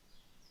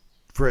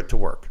for it to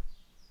work.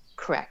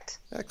 Correct.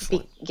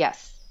 Excellent.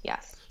 Yes.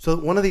 So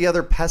one of the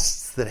other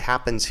pests that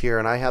happens here,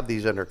 and I have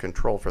these under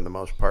control for the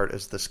most part,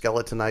 is the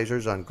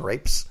skeletonizers on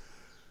grapes.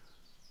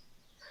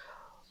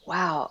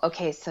 Wow.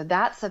 Okay. So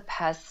that's a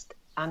pest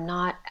I'm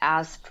not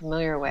as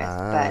familiar with,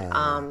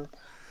 but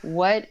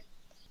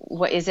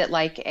what is it,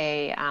 like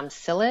a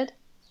psyllid?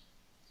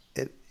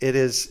 It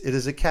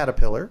is a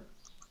caterpillar.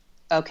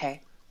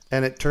 Okay.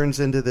 And it turns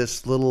into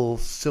this little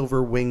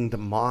silver-winged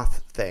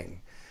moth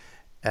thing.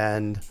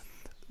 And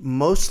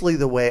mostly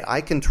the way I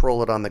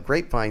control it on the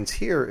grapevines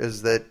here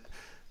is that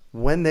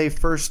when they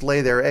first lay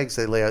their eggs,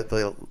 they lay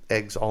the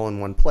eggs all in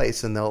one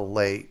place, and they'll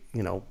lay,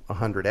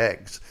 100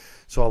 eggs.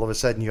 So all of a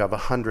sudden you have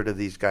 100 of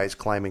these guys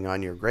climbing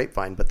on your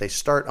grapevine, but they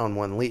start on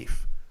one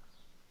leaf.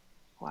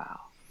 Wow.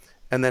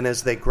 And then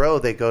as they grow,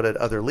 they go to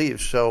other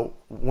leaves. So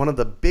one of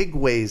the big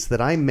ways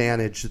that I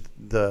manage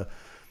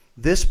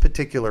this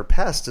particular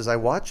pest is I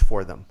watch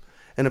for them.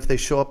 And if they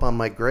show up on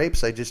my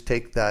grapes, I just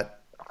take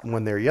that,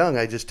 when they're young,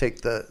 I just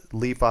take the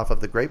leaf off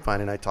of the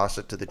grapevine and I toss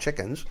it to the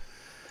chickens.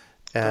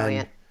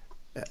 And,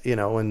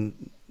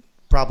 and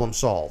problem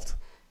solved.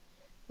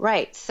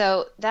 Right.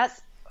 So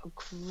that's a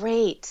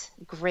great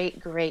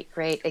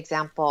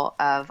example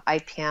of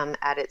IPM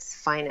at its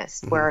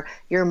finest, where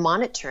you're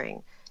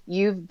monitoring.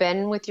 you've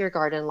been with your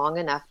garden long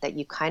enough that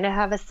you kind of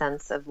have a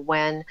sense of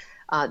when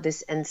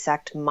this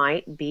insect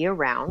might be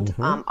around.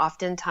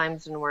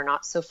 Oftentimes when we're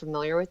not so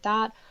familiar with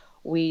that,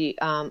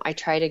 I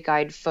try to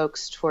guide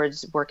folks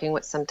towards working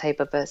with some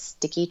type of a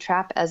sticky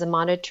trap as a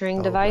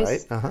monitoring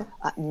device. Right.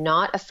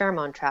 Not a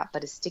pheromone trap,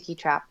 but a sticky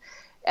trap.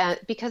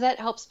 Because that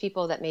helps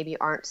people that maybe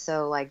aren't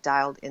so like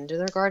dialed into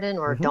their garden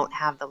or don't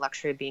have the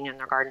luxury of being in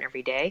their garden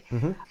every day.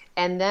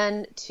 And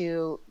then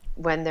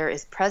when there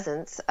is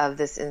presence of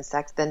this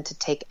insect, then to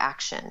take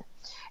action.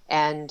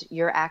 And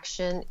your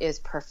action is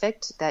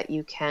perfect, that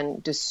you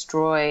can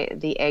destroy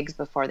the eggs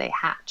before they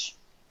hatch.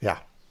 Yeah.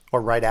 Or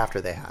right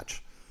after they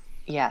hatch.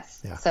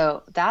 Yes. Yeah.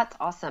 So that's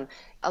awesome.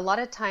 A lot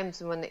of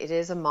times when it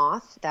is a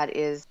moth, that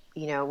is,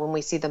 when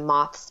we see the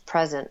moths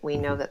present, we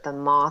know that the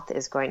moth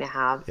is going to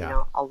have,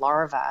 a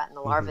larva, and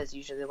the larva is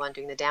usually the one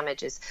doing the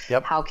damage.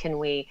 How can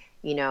we,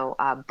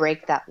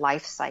 break that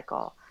life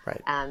cycle,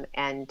 right.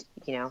 And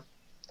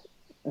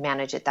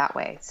manage it that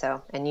way.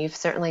 So, and you've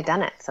certainly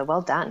done it. So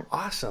well done.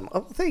 Awesome.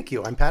 Oh, thank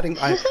you. I got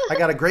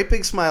a great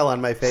big smile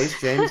on my face,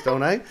 James,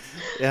 don't I?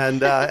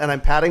 And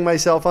I'm patting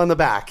myself on the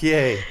back.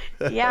 Yay.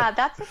 Yeah,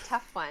 that's a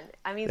tough one.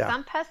 I mean,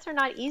 some pests are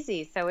not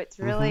easy. So it's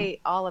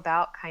really all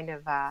about kind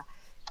of,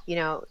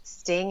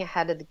 staying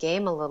ahead of the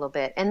game a little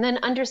bit, and then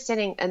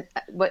understanding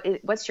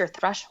what's your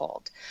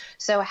threshold.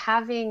 So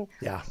having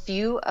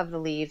few of the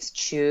leaves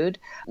chewed,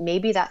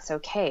 maybe that's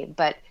okay.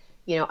 But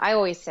I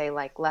always say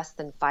like less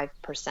than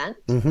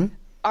 5%.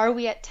 Are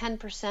we at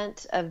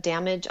 10% of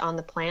damage on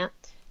the plant?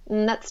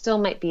 And that still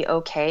might be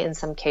okay in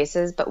some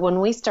cases. But when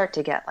we start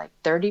to get like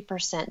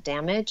 30%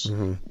 damage,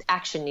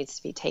 action needs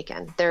to be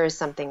taken. There is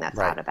something that's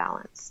out of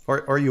balance.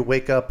 Or you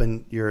wake up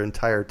and your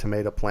entire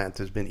tomato plant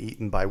has been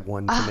eaten by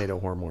one tomato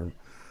hormone.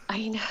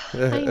 I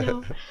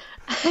know.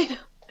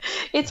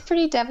 It's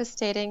pretty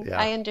devastating. Yeah.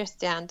 I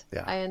understand.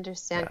 Yeah. I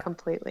understand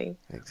completely.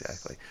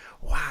 Exactly.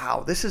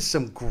 Wow. This is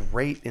some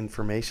great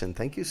information.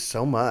 Thank you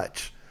so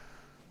much.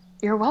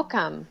 You're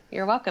welcome.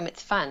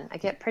 It's fun. I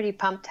get pretty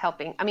pumped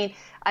helping. I mean,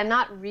 I'm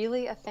not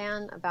really a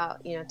fan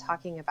about,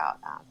 talking about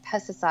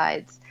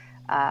pesticides,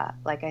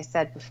 like I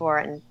said before.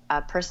 And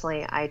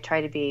personally, I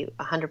try to be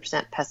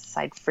 100%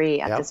 pesticide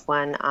free at this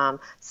one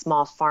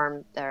small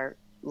farm, or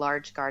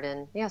large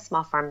garden,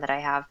 small farm that I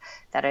have,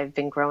 that I've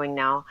been growing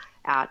now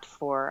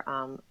for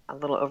a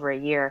little over a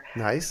year.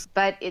 Nice.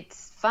 But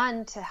it's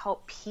fun to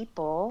help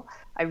people.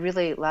 I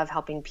really love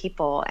helping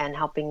people and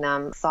helping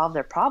them solve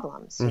their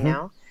problems,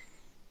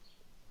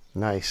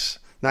 Nice.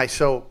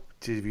 So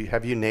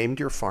have you named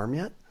your farm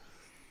yet?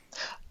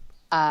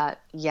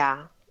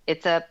 Yeah.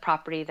 It's a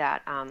property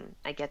that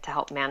I get to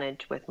help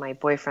manage with my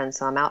boyfriend.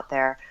 So I'm out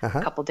there a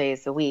couple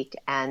days a week.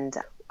 And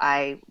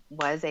I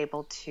was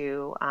able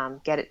to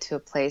get it to a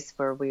place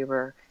where we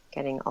were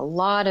getting a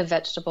lot of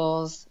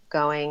vegetables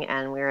going,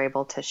 and we were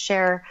able to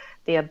share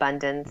the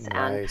abundance. Nice.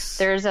 And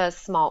there's a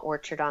small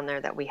orchard on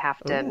there that we have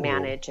to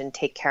manage and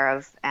take care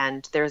of,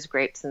 and there's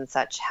grapes and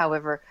such.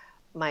 However,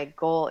 my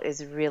goal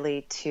is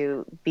really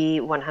to be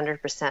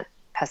 100%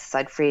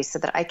 pesticide free, so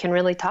that I can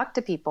really talk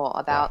to people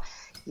about,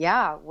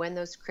 when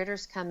those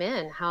critters come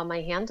in, how am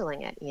I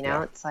handling it?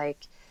 It's like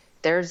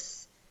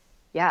there's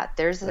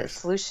a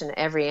solution to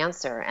every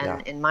answer.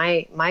 And in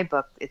my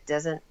book, it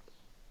doesn't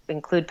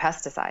include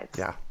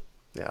pesticides.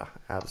 Yeah,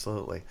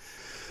 absolutely.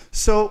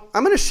 So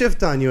I'm going to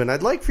shift on you, and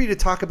I'd like for you to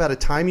talk about a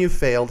time you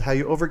failed, how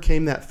you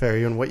overcame that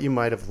failure, and what you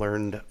might have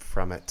learned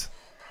from it.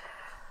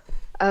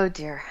 Oh,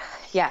 dear.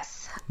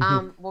 Yes.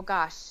 Well,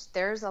 gosh,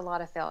 there's a lot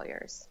of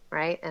failures,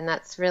 right? And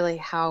that's really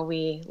how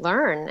we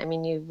learn. I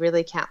mean, you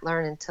really can't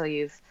learn until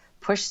you've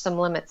pushed some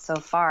limits so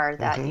far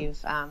that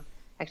you've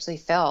actually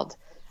failed.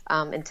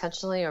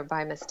 Intentionally or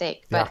by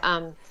mistake.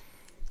 But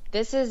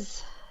this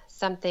is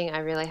something I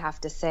really have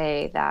to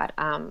say that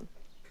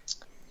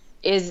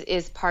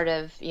is part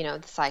of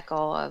the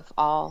cycle of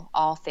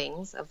all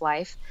things of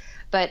life.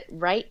 But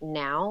right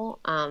now,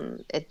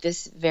 at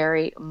this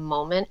very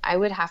moment, I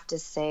would have to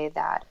say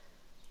that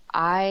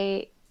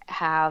I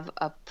have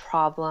a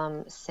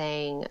problem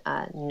saying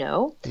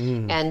no.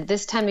 And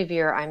this time of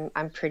year,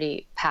 I'm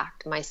pretty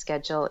packed. My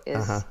schedule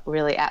is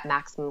really at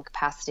maximum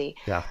capacity.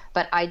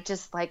 But I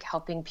just like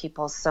helping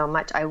people so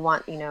much. I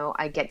want,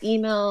 I get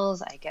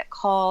emails, I get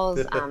calls,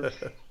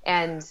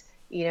 and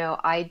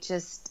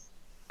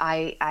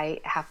I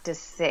have to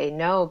say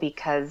no,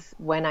 because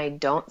when I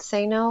don't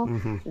say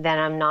no, then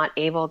I'm not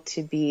able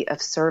to be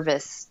of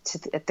service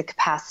at the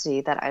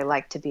capacity that I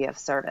like to be of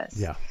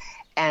service.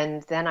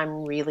 And then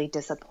I'm really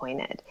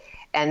disappointed.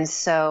 And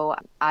so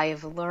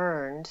I've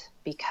learned,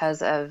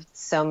 because of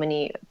so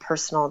many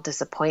personal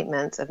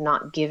disappointments of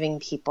not giving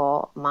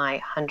people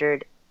my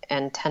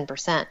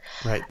 110%,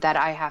 that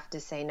I have to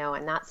say no.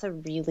 And that's a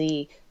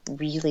really,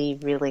 really,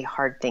 really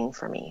hard thing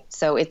for me.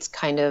 So it's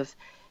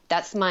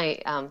that's my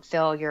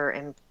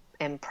failure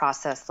and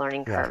process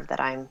learning curve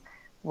that I'm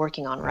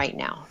working on right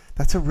now.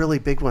 That's a really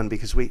big one,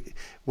 because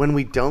when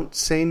we don't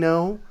say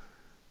no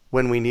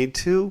when we need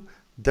to,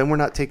 then we're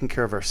not taking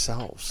care of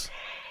ourselves.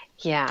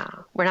 Yeah,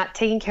 we're not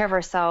taking care of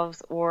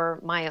ourselves or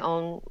my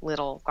own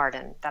little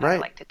garden that I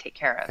like to take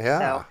care of. Yeah.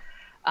 So,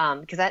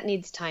 because that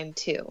needs time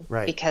too.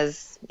 Right.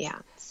 Because,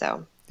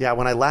 so. Yeah,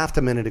 when I laughed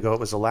a minute ago, it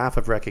was a laugh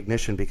of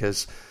recognition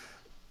because,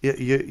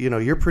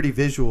 you're pretty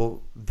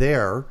visual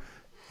there.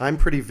 I'm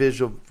pretty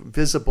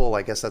visible,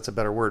 I guess that's a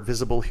better word,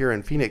 visible here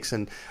in Phoenix.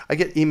 And I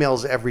get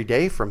emails every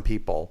day from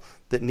people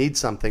that need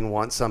something,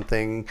 want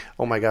something.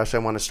 Oh my gosh, I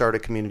want to start a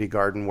community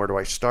garden. Where do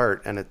I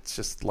start? And it's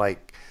just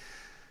like,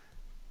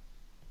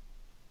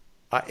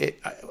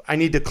 I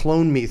need to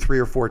clone me 3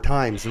 or 4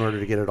 times in order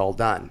to get it all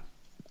done.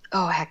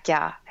 Oh, heck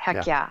yeah.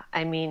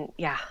 I mean,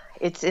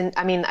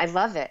 I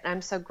love it.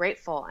 I'm so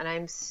grateful. And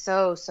I'm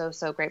so, so,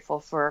 so grateful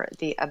for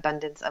the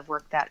abundance of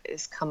work that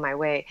has come my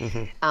way.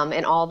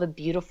 And all the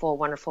beautiful,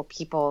 wonderful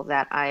people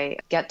that I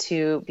get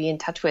to be in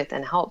touch with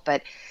and help.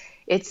 But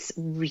it's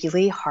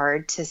really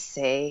hard to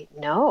say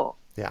no.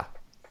 Yeah.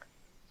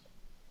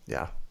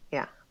 Yeah.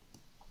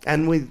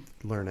 And we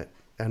learn it.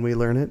 And we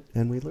learn it.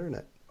 And we learn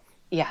it.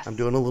 Yes. I'm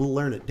doing a little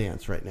learn it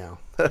dance right now.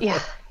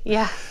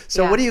 Yeah.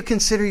 So what do you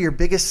consider your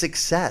biggest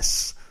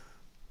success?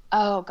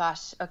 Oh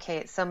gosh.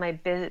 Okay. So my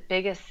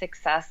biggest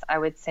success, I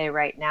would say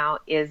right now,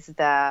 is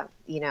the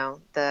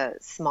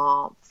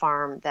small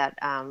farm that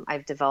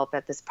I've developed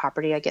at this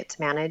property I get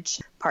to manage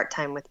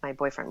part-time with my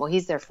boyfriend. Well,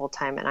 he's there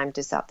full-time and I'm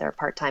just out there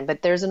part-time,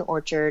 but there's an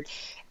orchard.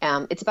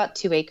 It's about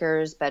 2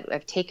 acres, but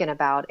I've taken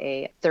about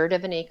 1/3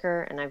 of an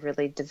acre and I've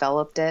really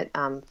developed it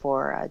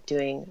for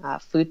doing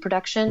food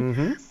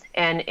production.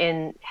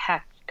 And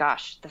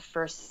the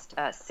first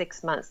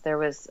 6 months, there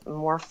was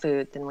more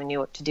food than we knew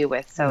what to do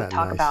with. So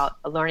talk about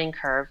a learning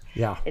curve.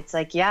 Yeah. It's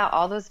like,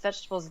 all those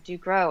vegetables do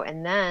grow.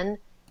 And then,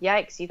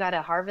 yikes, you got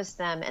to harvest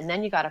them. And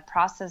then you got to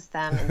process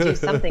them and do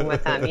something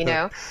with them,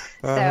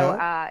 So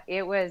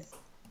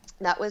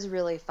that was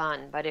really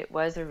fun. But it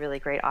was a really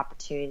great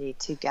opportunity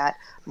to get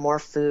more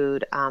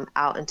food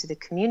out into the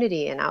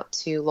community and out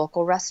to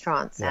local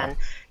restaurants. And,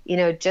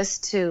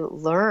 just to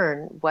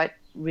learn what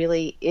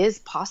really is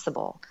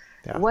possible.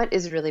 Yeah. What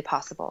is really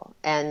possible?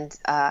 And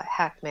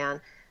heck,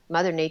 man,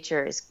 Mother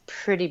Nature is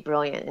pretty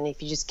brilliant. And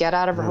if you just get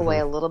out of her way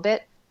a little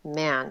bit,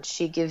 man,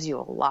 she gives you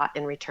a lot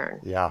in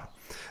return. Yeah.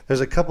 There's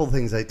a couple of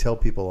things I tell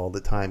people all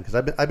the time because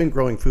I've been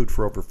growing food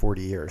for over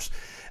 40 years.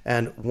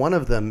 And one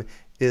of them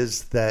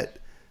is that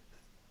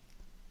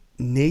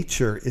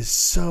nature is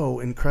so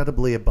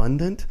incredibly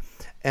abundant.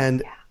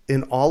 And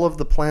in all of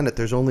the planet,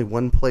 there's only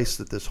one place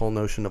that this whole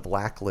notion of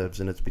lack lives,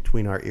 and it's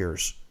between our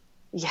ears.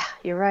 Yeah,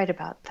 you're right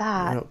about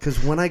that.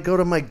 Because when I go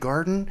to my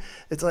garden,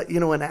 it's like,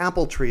 an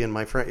apple tree in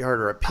my front yard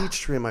or a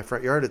peach tree in my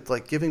front yard. It's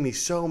like giving me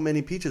so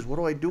many peaches. What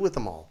do I do with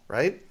them all,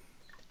 right?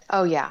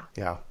 Oh, yeah.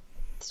 Yeah.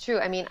 It's true.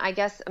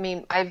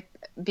 I've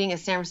being a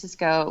San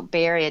Francisco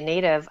Bay Area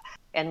native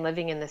and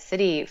living in the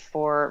city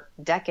for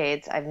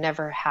decades, I've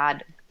never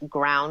had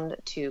ground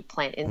to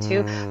plant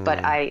into,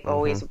 but I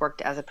always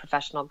worked as a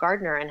professional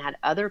gardener and had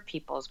other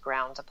people's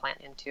ground to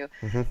plant into.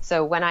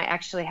 So when I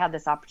actually had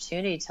this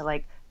opportunity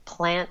to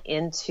plant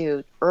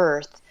into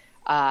earth,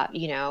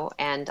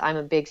 and I'm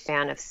a big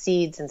fan of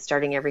seeds and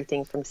starting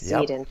everything from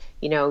seed and,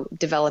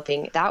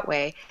 developing that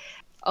way.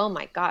 Oh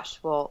my gosh.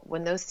 Well,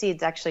 when those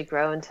seeds actually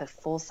grow into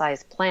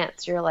full-size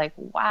plants, you're like,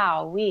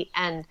 wow,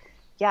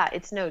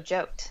 it's no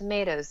joke.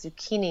 Tomatoes,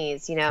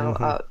 zucchinis,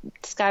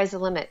 sky's the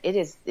limit.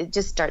 It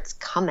just starts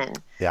coming.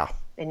 Yeah.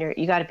 And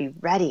you got to be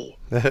ready.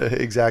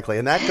 Exactly.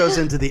 And that goes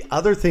into the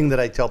other thing that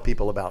I tell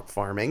people about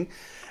farming.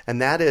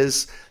 And that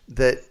is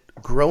that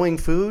growing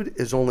food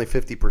is only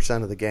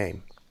 50% of the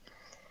game.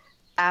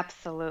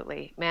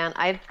 Absolutely, man.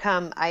 I'm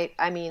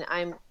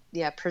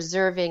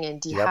preserving and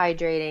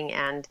dehydrating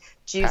and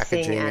juicing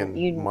packaging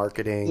and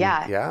marketing.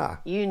 Yeah.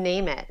 You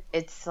name it.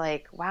 It's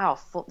like, wow,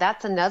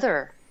 that's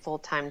another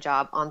full-time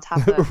job on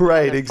top of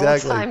right,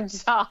 exactly. Full-time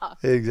job.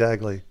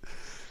 Exactly.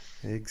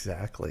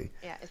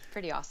 Yeah, it's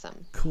pretty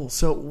awesome. Cool.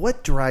 So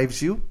what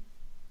drives you?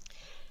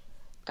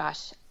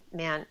 Gosh,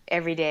 man,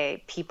 every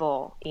day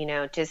people,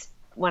 just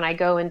when I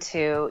go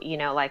into,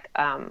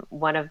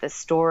 one of the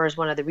stores,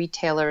 one of the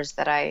retailers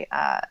that I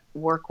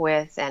work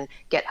with and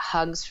get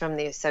hugs from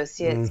the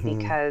associates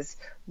because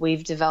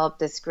we've developed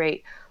this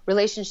great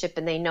relationship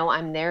and they know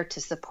I'm there to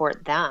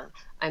support them.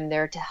 I'm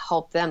there to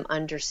help them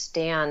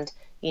understand,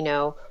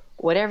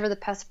 whatever the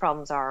pest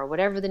problems are, or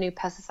whatever the new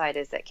pesticide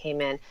is that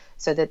came in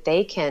so that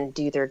they can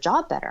do their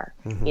job better,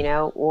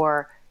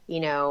 or,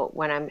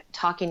 when I'm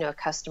talking to a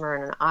customer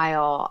in an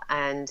aisle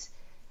and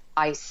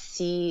I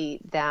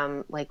see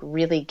them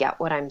really get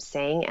what I'm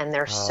saying and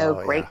they're so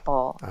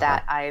grateful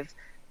that I've,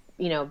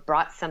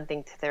 brought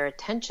something to their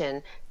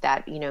attention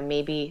that,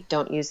 maybe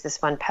don't use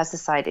this one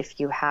pesticide if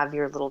you have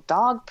your little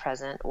dog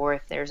present or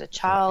if there's a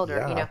child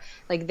or,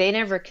 they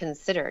never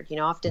considered,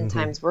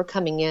 oftentimes we're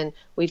coming in,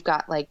 we've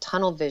got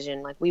tunnel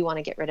vision, we want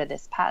to get rid of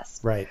this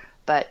pest. Right.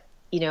 But,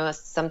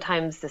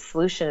 sometimes the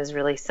solution is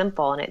really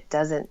simple and it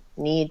doesn't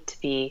need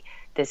to be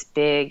this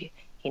big,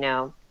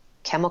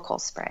 chemical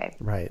spray.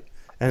 Right.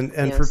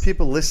 And for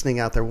people listening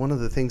out there, one of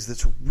the things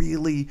that's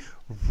really,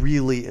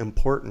 really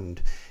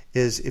important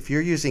is if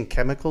you're using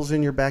chemicals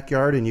in your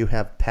backyard and you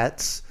have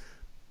pets,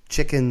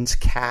 chickens,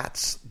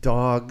 cats,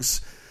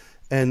 dogs,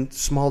 and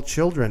small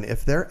children.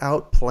 If they're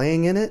out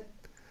playing in it,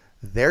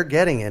 they're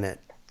getting in it.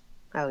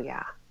 Oh,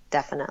 yeah,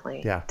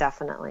 definitely. Yeah.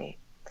 Definitely.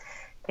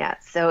 Yeah.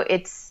 So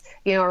it's,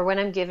 or when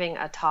I'm giving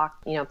a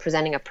talk,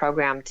 presenting a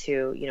program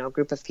to, a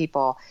group of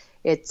people,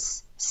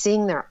 it's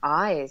seeing their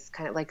eyes,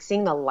 kind of like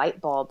seeing the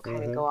light bulb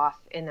kind of go off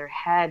in their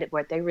head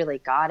where they really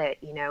got it,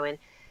 and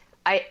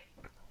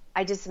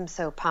I just am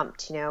so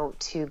pumped,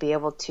 to be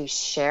able to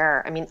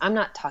share. I mean, I'm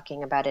not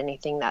talking about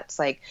anything that's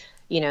like,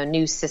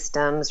 new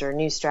systems or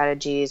new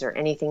strategies or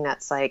anything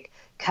that's like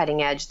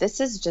cutting edge. This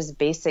is just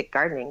basic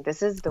gardening.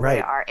 This is the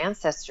way our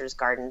ancestors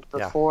gardened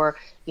before,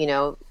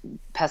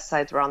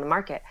 pesticides were on the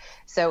market.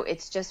 So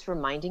it's just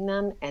reminding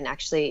them and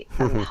actually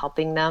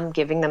helping them,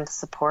 giving them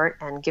support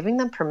and giving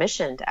them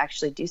permission to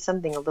actually do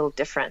something a little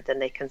different than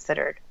they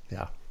considered.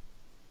 Yeah.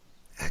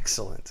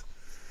 Excellent.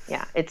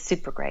 Yeah. It's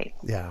super great.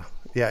 Yeah.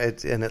 Yeah.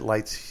 It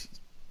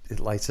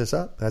lights us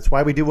up. That's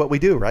why we do what we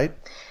do, right?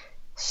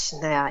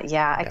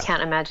 Yeah. I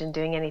can't imagine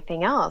doing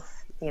anything else,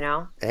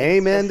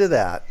 Amen to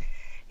that.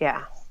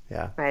 Yeah.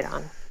 Yeah. Right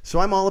on. So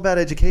I'm all about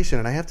education,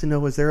 and I have to know,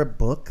 was there a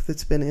book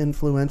that's been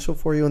influential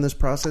for you in this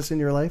process in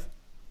your life?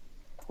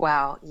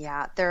 Wow.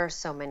 Yeah. There are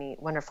so many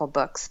wonderful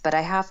books, but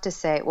I have to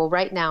say, well,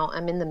 right now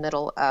I'm in the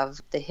middle of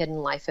The Hidden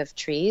Life of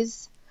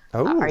Trees.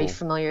 Oh. Are you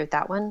familiar with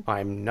that one?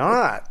 I'm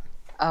not.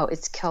 Oh,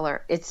 it's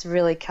killer. It's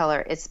really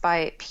killer. It's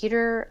by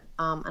Peter,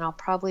 and I'll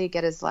probably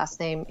get his last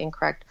name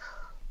incorrect,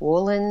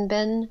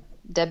 Wohlleben,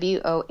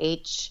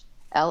 Wohlleben.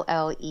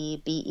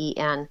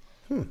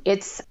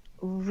 It's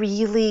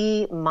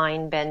really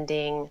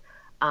mind-bending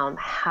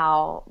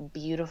how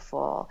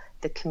beautiful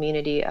the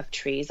community of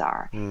trees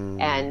are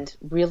and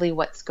really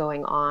what's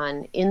going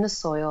on in the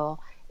soil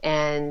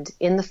and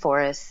in the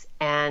forests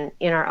and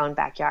in our own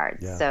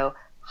backyards. Yeah. So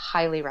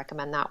highly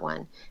recommend that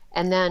one.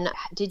 And then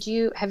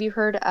have you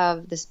heard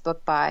of this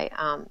book by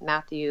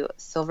Matthew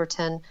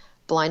Silverton,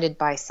 Blinded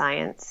by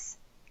Science?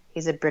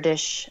 He's a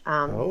British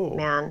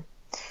man.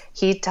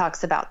 He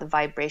talks about the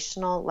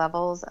vibrational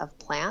levels of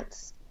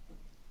plants,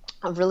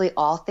 of really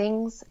all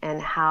things,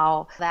 and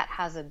how that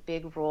has a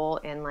big role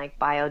in like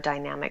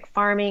biodynamic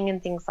farming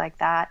and things like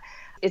that.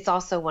 It's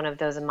also one of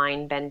those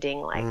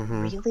mind-bending,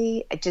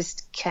 really, I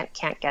just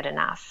can't get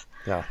enough.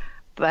 Yeah.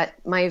 But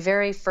my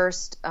very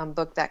first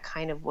book that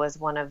kind of was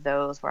one of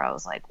those where I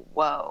was like,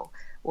 whoa,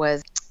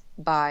 was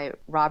by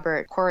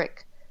Robert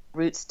Corrick,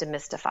 Roots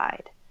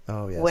Demystified.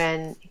 Oh, yes.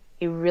 When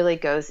he really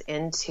goes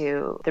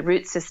into the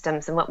root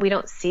systems and what we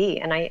don't see.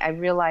 And I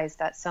realize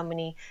that so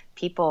many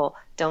people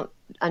don't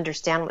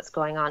understand what's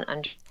going on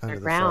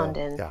underground.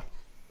 And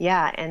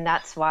and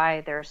that's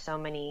why there are so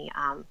many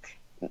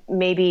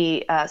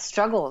maybe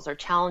struggles or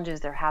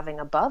challenges they're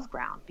having above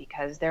ground,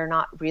 because they're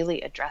not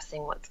really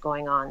addressing what's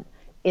going on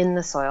in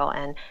the soil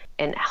and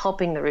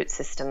helping the root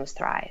systems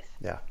thrive.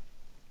 Yeah.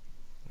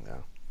 Yeah.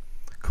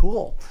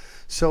 Cool.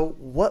 So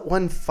what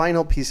one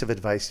final piece of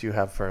advice do you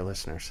have for our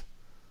listeners?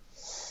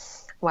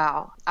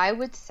 Wow. I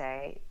would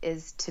say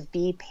is to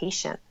be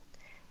patient,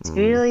 to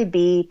really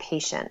be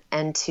patient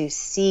and to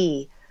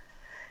see,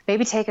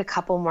 maybe take a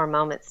couple more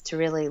moments to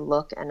really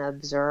look and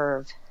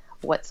observe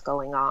what's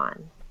going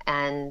on.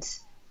 And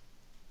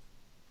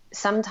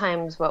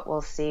sometimes what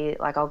we'll see,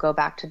 like I'll go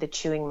back to the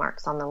chewing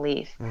marks on the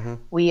leaf.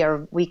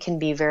 We can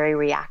be very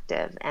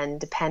reactive, and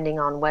depending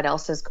on what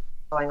else is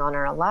going on in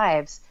our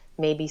lives,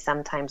 maybe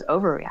sometimes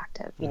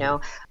overreactive. You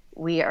know,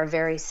 we are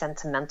very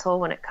sentimental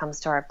when it comes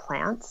to our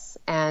plants,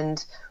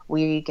 and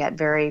we get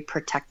very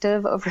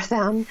protective over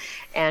them,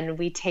 and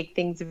we take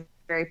things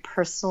very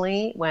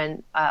personally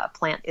when a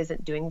plant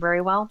isn't doing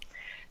very well.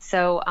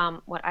 So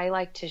what I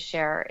like to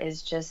share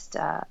is just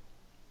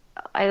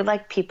I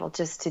like people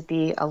just to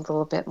be a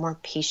little bit more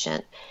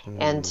patient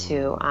and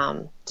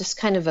to just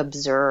kind of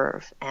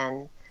observe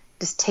and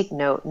just take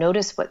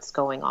notice what's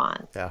going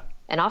on. Yeah.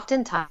 And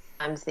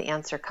oftentimes the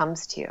answer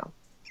comes to you.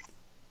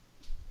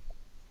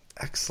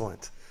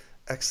 Excellent.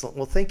 Excellent.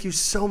 Well, thank you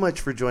so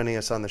much for joining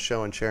us on the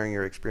show and sharing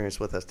your experience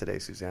with us today,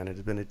 Suzanne. It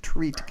has been a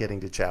treat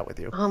getting to chat with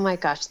you. Oh my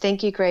gosh.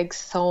 Thank you, Greg,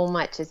 so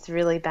much. It's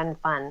really been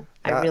fun.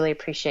 I really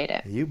appreciate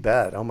it. You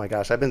bet. Oh my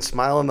gosh. I've been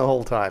smiling the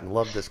whole time.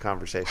 Love this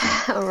conversation.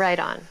 Right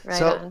on.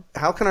 Right on.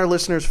 How can our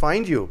listeners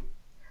find you?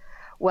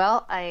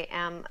 Well, I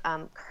am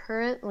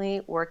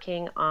currently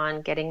working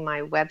on getting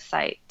my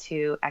website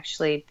to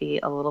actually be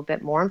a little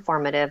bit more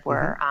informative,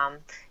 where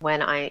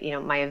when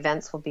my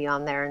events will be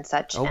on there and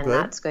such. And good.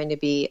 That's going to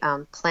be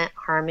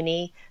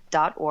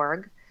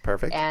plantharmony.org.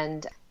 Perfect.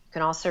 And you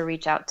can also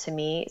reach out to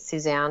me,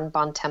 Suzanne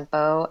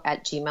Bontempo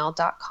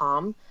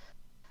 @gmail.com.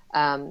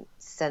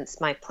 Since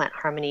my Plant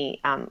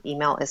Harmony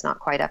email is not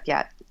quite up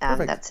yet.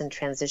 That's in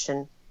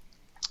transition.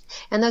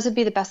 And those would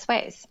be the best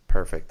ways.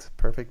 Perfect.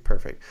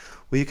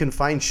 Well, you can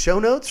find show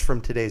notes from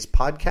today's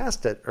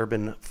podcast at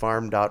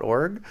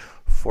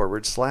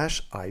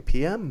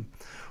urbanfarm.org/IPM.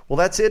 Well,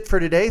 that's it for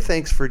today.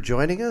 Thanks for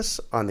joining us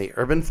on the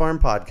Urban Farm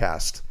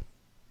Podcast.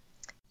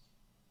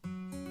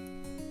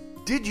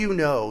 Did you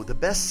know the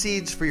best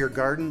seeds for your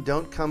garden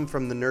don't come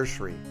from the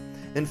nursery?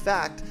 In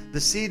fact, the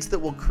seeds that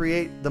will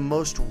create the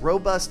most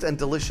robust and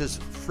delicious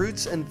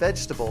fruits and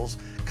vegetables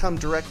come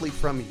directly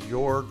from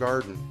your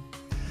garden.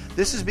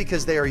 This is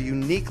because they are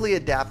uniquely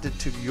adapted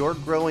to your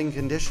growing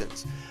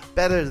conditions,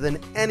 better than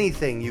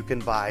anything you can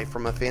buy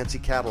from a fancy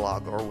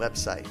catalog or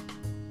website.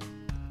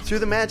 Through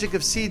the magic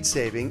of seed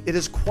saving, it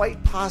is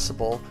quite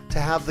possible to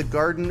have the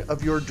garden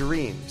of your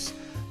dreams.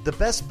 The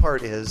best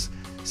part is,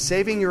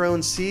 saving your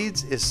own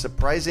seeds is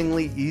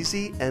surprisingly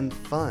easy and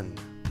fun.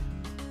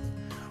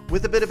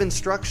 With a bit of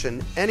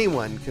instruction,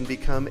 anyone can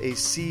become a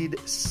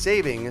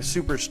seed-saving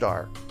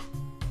superstar.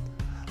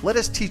 Let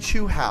us teach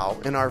you how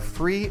in our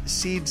free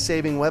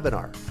seed-saving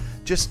webinar.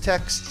 Just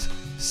text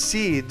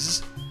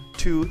SEEDS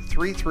to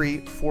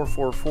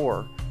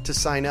 33444 to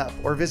sign up,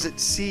 or visit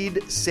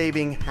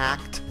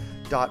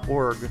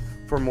seedsavinghacked.org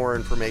for more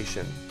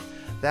information.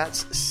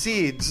 That's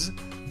SEEDS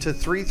to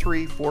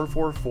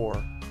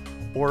 33444,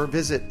 or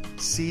visit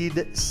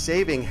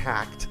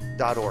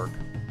seedsavinghacked.org.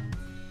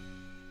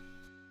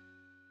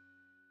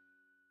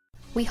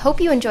 We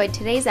hope you enjoyed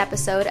today's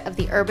episode of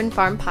the Urban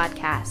Farm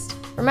Podcast.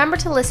 Remember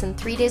to listen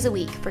 3 days a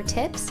week for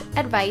tips,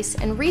 advice,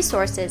 and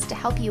resources to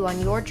help you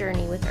on your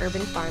journey with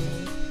urban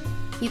farming.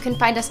 You can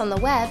find us on the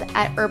web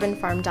at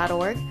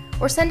urbanfarm.org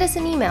or send us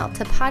an email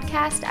to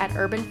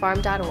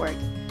podcast@urbanfarm.org.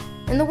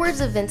 In the words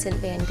of Vincent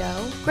van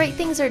Gogh, great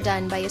things are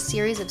done by a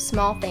series of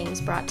small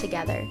things brought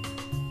together.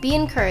 Be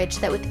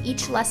encouraged that with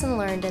each lesson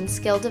learned and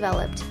skill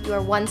developed, you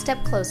are one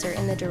step closer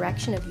in the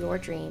direction of your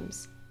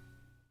dreams.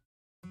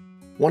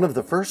 One of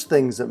the first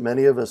things that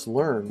many of us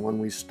learn when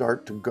we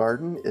start to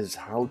garden is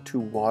how to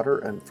water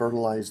and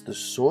fertilize the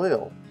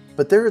soil.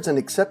 But there is an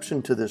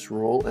exception to this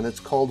rule, and it's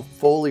called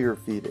foliar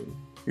feeding.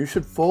 You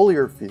should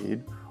foliar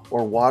feed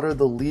or water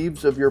the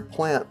leaves of your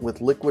plant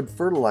with liquid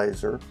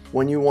fertilizer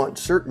when you want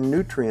certain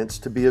nutrients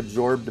to be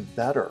absorbed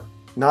better.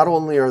 Not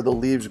only are the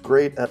leaves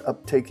great at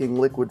uptaking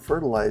liquid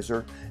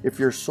fertilizer, if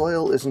your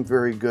soil isn't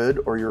very good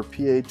or your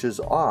pH is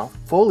off,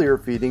 foliar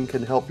feeding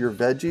can help your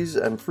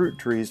veggies and fruit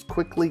trees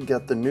quickly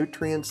get the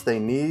nutrients they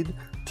need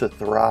to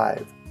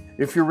thrive.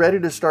 If you're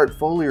ready to start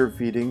foliar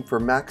feeding for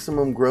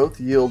maximum growth,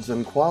 yields,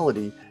 and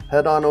quality,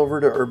 head on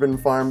over to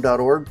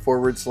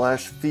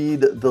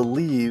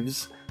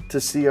urbanfarm.org/feed-the-leaves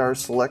to see our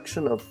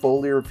selection of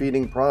foliar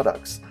feeding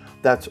products.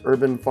 That's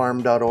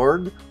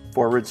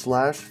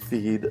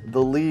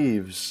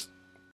urbanfarm.org/feed-the-leaves.